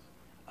difference?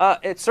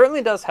 It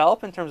certainly does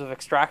help in terms of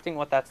extracting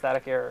what that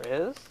static error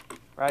is,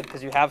 right?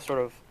 Because you have sort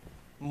of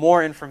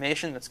more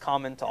information that's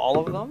common to all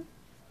of them.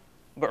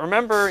 But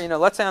remember,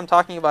 let's say I'm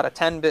talking about a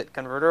 10-bit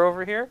converter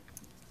over here.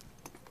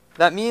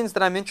 That means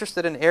that I'm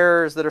interested in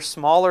errors that are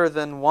smaller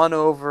than 1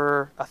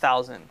 over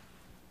 1,000,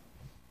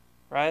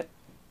 right?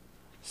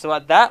 So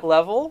at that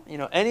level,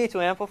 any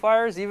two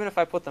amplifiers, even if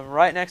I put them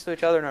right next to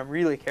each other and I'm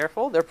really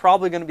careful, they're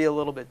probably going to be a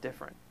little bit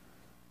different.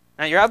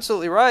 Now, you're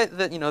absolutely right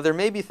that, there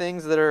may be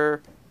things that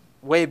are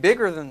way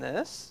bigger than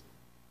this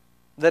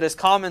that is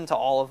common to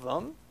all of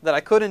them that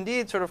I could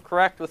indeed sort of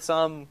correct with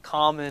some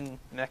common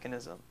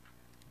mechanism.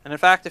 And in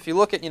fact, if you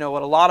look at,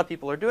 what a lot of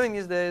people are doing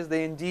these days,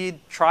 they indeed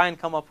try and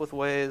come up with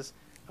ways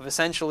of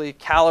essentially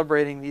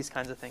calibrating these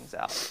kinds of things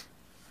out.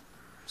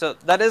 So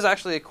that is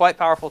actually a quite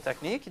powerful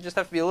technique. You just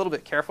have to be a little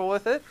bit careful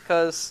with it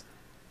because,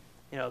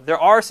 there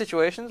are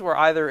situations where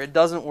either it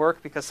doesn't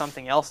work because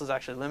something else is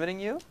actually limiting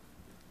you,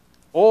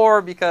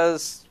 or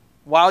because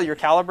while you're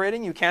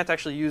calibrating, you can't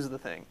actually use the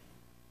thing.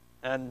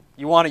 And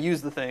you want to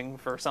use the thing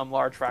for some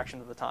large fraction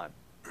of the time,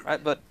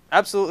 right? But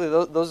absolutely,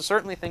 those are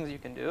certainly things you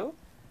can do.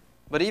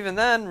 But even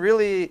then,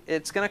 really,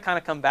 it's going to kind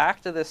of come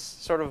back to this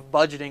sort of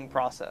budgeting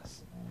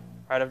process,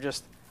 right? Of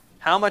just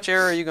how much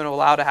error are you going to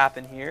allow to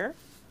happen here,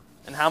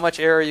 and how much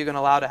error are you going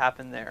to allow to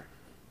happen there,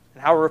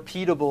 and how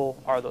repeatable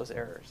are those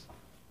errors?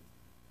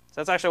 So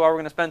that's actually why we're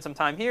going to spend some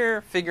time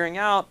here figuring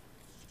out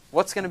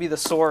what's going to be the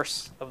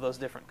source of those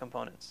different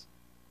components.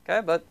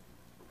 Okay, but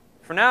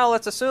for now,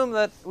 let's assume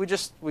that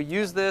we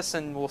use this,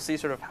 and we'll see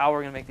sort of how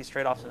we're going to make these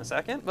trade-offs in a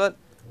second, but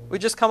we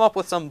just come up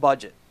with some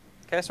budget.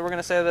 Okay, so we're going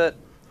to say that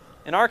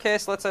in our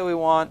case, let's say we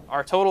want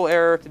our total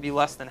error to be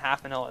less than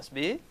half an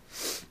LSB.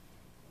 So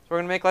we're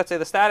going to make, let's say,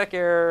 the static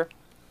error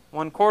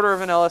 1/4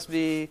 of an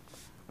LSB,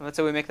 and let's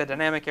say we make the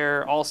dynamic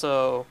error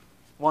also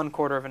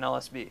 1/4 of an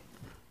LSB.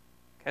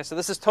 Okay, so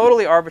this is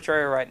totally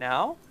arbitrary right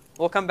now.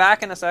 We'll come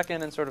back in a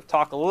second and sort of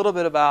talk a little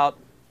bit about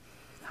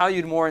how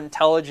you'd more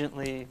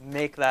intelligently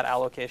make that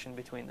allocation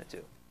between the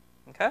two.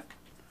 Okay?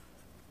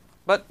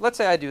 But let's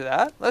say I do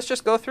that. Let's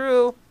just go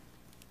through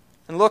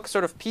and look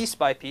sort of piece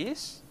by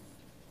piece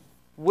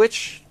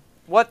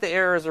what the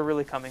errors are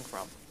really coming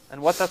from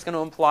and what that's going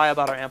to imply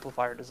about our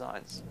amplifier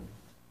designs.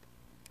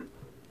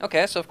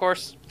 Okay, so of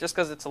course, just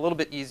because it's a little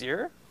bit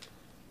easier,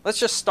 let's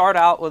just start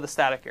out with a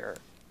static error.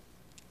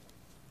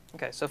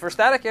 Okay, so for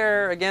static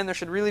error, again, there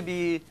should really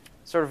be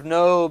sort of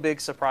no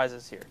big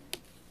surprises here.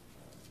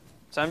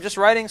 So I'm just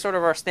writing sort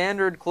of our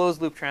standard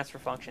closed loop transfer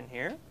function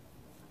here.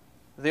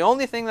 The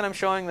only thing that I'm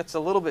showing that's a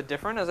little bit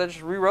different is I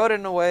just rewrote it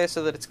in a way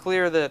so that it's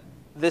clear that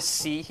this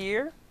C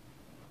here,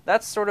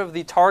 that's sort of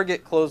the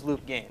target closed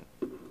loop gain.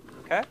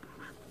 Okay?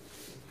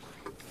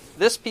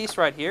 This piece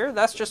right here,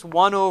 that's just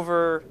 1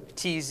 over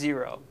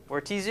T0,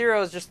 where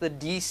T0 is just the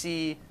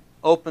DC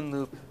open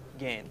loop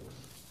gain.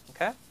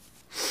 Okay?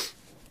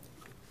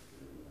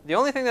 The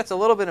only thing that's a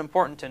little bit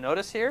important to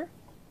notice here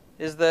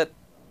is that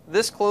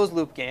this closed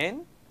loop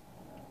gain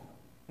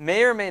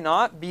may or may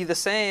not be the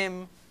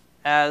same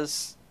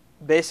as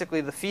basically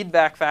the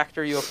feedback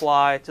factor you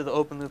apply to the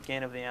open loop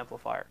gain of the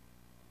amplifier.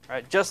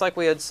 Right? Just like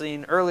we had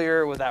seen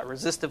earlier with that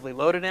resistively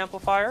loaded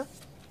amplifier,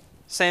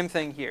 same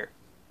thing here.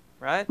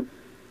 Right?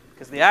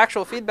 Because the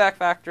actual feedback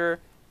factor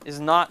is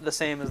not the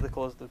same as the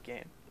closed loop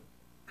gain.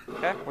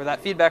 Okay? Where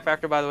that feedback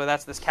factor, by the way,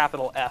 that's this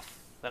capital F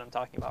that I'm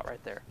talking about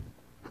right there.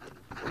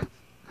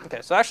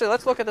 Okay, so actually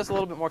let's look at this a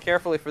little bit more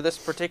carefully for this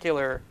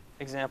particular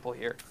example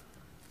here.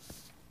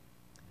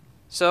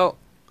 So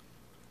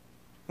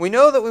we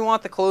know that we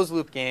want the closed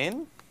loop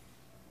gain.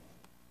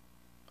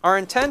 Our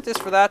intent is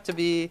for that to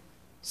be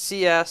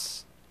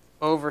CS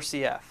over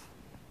CF,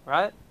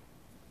 right?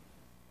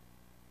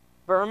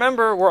 But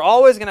remember, we're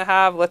always going to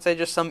have, let's say,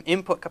 just some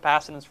input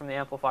capacitance from the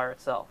amplifier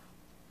itself,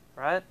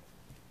 right?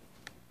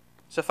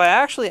 So if I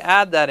actually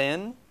add that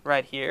in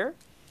right here,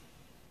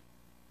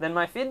 then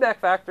my feedback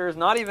factor is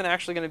not even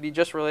actually going to be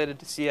just related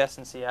to CS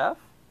and CF,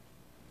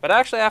 but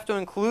actually I have to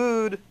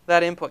include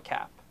that input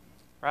cap,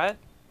 right?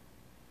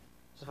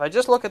 So if I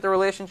just look at the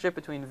relationship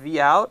between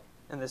V out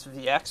and this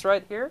Vx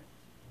right here,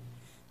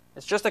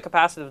 it's just a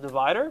capacitive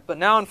divider, but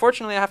now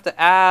unfortunately I have to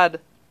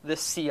add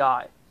this Ci,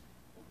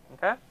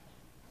 okay?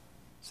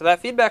 So that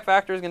feedback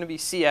factor is going to be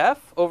CF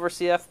over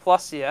CF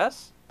plus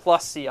CS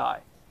plus Ci,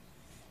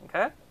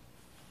 okay?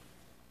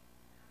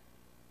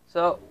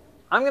 So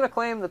I'm going to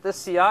claim that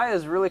this Ci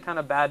is really kind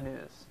of bad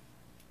news.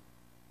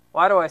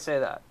 Why do I say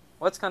that?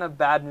 What's kind of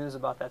bad news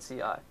about that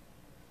Ci?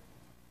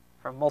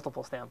 From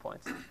multiple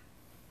standpoints.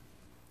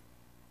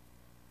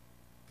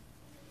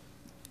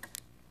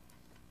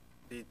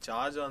 The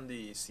charge on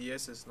the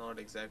CS is not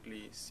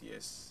exactly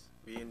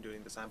CSV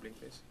during the sampling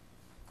phase.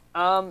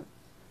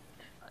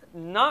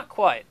 Not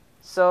quite.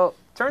 So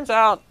turns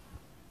out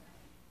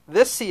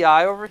this Ci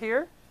over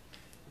here,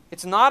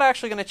 it's not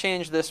actually going to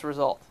change this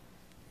result.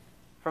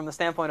 From the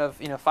standpoint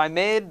of, if I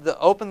made the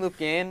open loop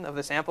gain of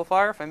this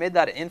amplifier, if I made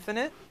that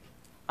infinite,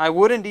 I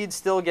would indeed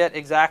still get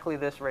exactly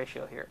this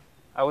ratio here.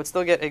 I would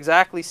still get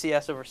exactly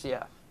CS over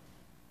CF.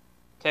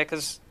 Okay,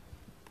 because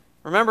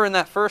remember in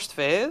that first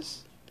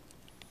phase,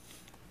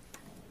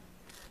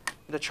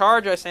 the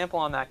charge I sample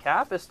on that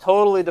cap is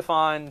totally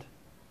defined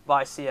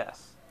by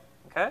CS.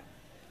 Okay?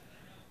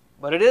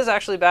 But it is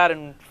actually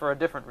bad for a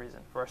different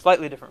reason, for a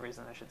slightly different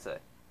reason, I should say.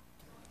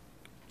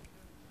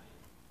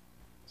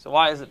 So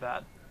why is it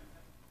bad?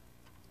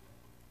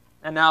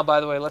 And now, by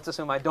the way, let's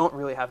assume I don't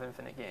really have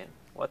infinite gain.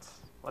 What's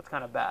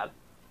kind of bad?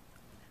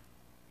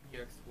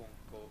 Ex won't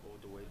go all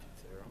the way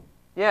to 0.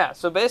 Yeah,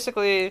 so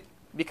basically,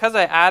 because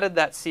I added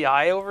that Ci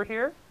over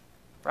here,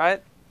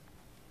 right,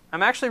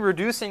 I'm actually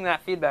reducing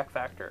that feedback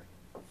factor,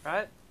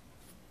 right?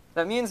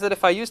 That means that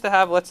if I used to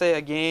have, let's say,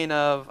 a gain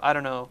of, I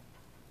don't know,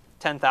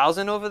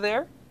 10,000 over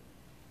there,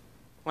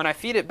 when I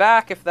feed it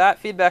back, if that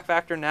feedback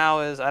factor now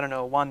is, I don't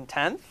know,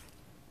 1/10,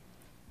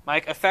 my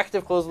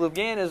effective closed loop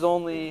gain is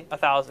only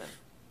 1,000.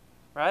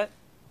 Right?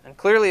 And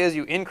clearly as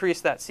you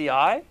increase that Ci,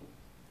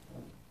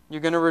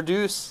 you're going to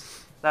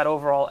reduce that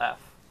overall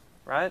F,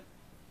 right?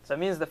 So that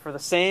means that for the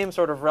same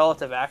sort of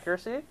relative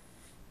accuracy,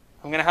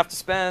 I'm going to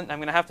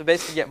have to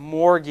basically get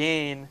more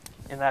gain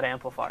in that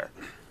amplifier.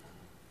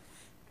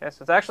 Okay,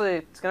 so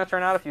it's going to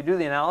turn out, if you do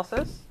the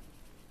analysis,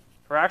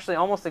 for actually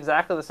almost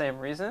exactly the same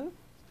reason,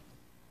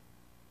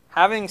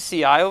 having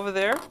Ci over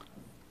there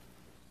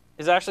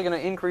is actually going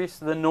to increase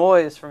the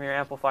noise from your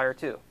amplifier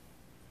too.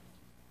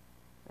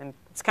 And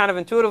it's kind of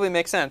intuitively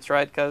makes sense,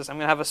 right? Because I'm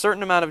going to have a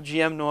certain amount of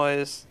GM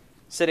noise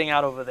sitting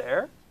out over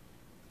there.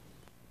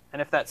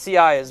 and if that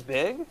CI is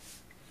big,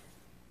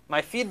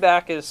 my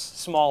feedback is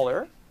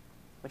smaller,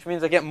 which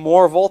means I get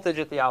more voltage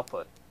at the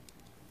output,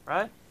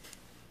 right?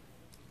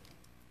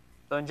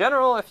 So in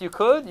general, if you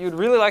could, you'd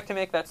really like to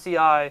make that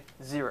CI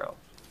 0.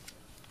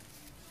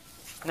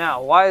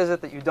 Now, why is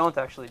it that you don't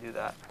actually do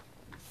that?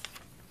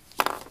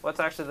 What's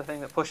actually the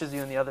thing that pushes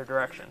you in the other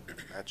direction?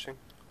 Matching?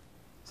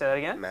 Say that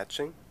again?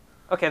 Matching?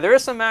 Okay, there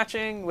is some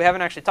matching. We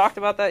haven't actually talked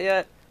about that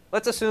yet.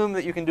 Let's assume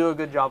that you can do a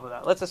good job of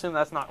that. Let's assume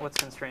that's not what's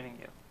constraining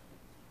you.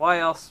 Why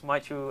else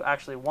might you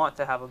actually want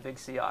to have a big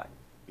CI?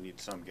 You need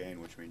some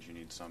gain, which means you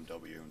need some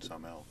W and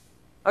some L.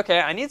 Okay,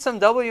 I need some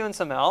W and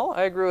some L.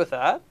 I agree with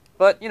that.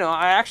 But, you know,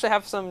 I actually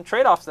have some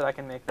trade-offs that I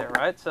can make there,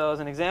 right? So as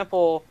an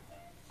example,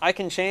 I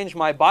can change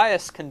my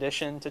bias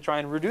condition to try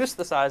and reduce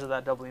the size of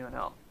that W and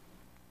L.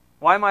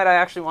 Why might I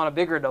actually want a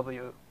bigger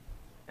W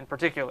in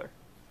particular?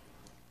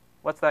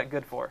 What's that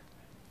good for?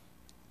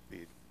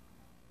 Speed.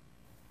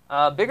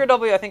 Bigger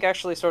W, I think,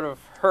 actually sort of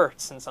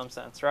hurts in some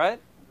sense, right?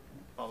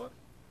 Power.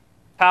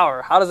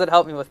 Power. How does it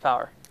help me with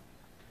power?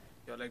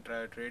 You're like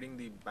trading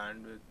the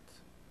bandwidth.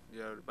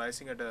 You're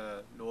biasing at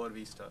a lower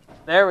V star.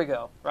 There we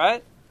go,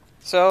 right?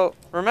 So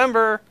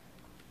remember,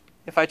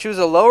 if I choose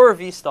a lower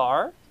V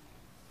star,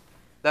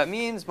 that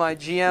means my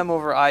GM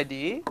over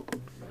ID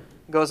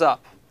goes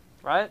up,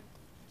 right?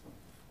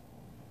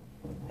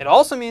 It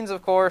also means,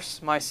 of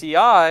course, my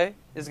CI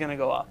is going to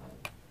go up,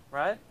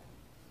 right?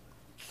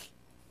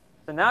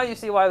 So now you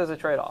see why there's a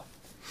trade-off.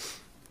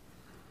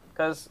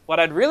 Because what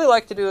I'd really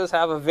like to do is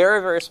have a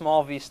very, very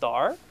small V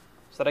star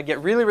so that I get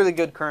really, really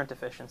good current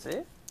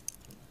efficiency.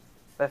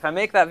 But if I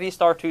make that V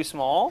star too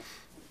small,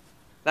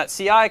 that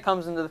CI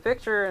comes into the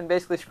picture and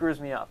basically screws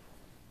me up,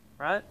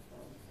 right?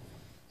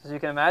 As you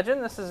can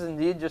imagine, this is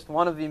indeed just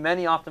one of the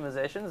many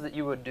optimizations that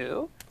you would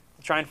do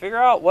to try and figure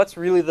out what's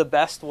really the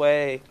best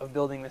way of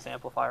building this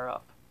amplifier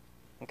up.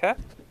 Okay?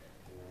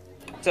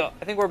 So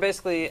I think we're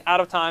basically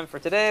out of time for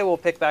today. We'll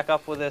pick back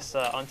up with this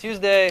on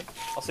Tuesday.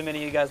 I'll see many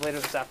of you guys later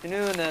this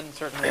afternoon and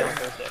certainly on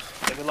Thursday.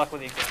 So good luck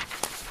with the exam.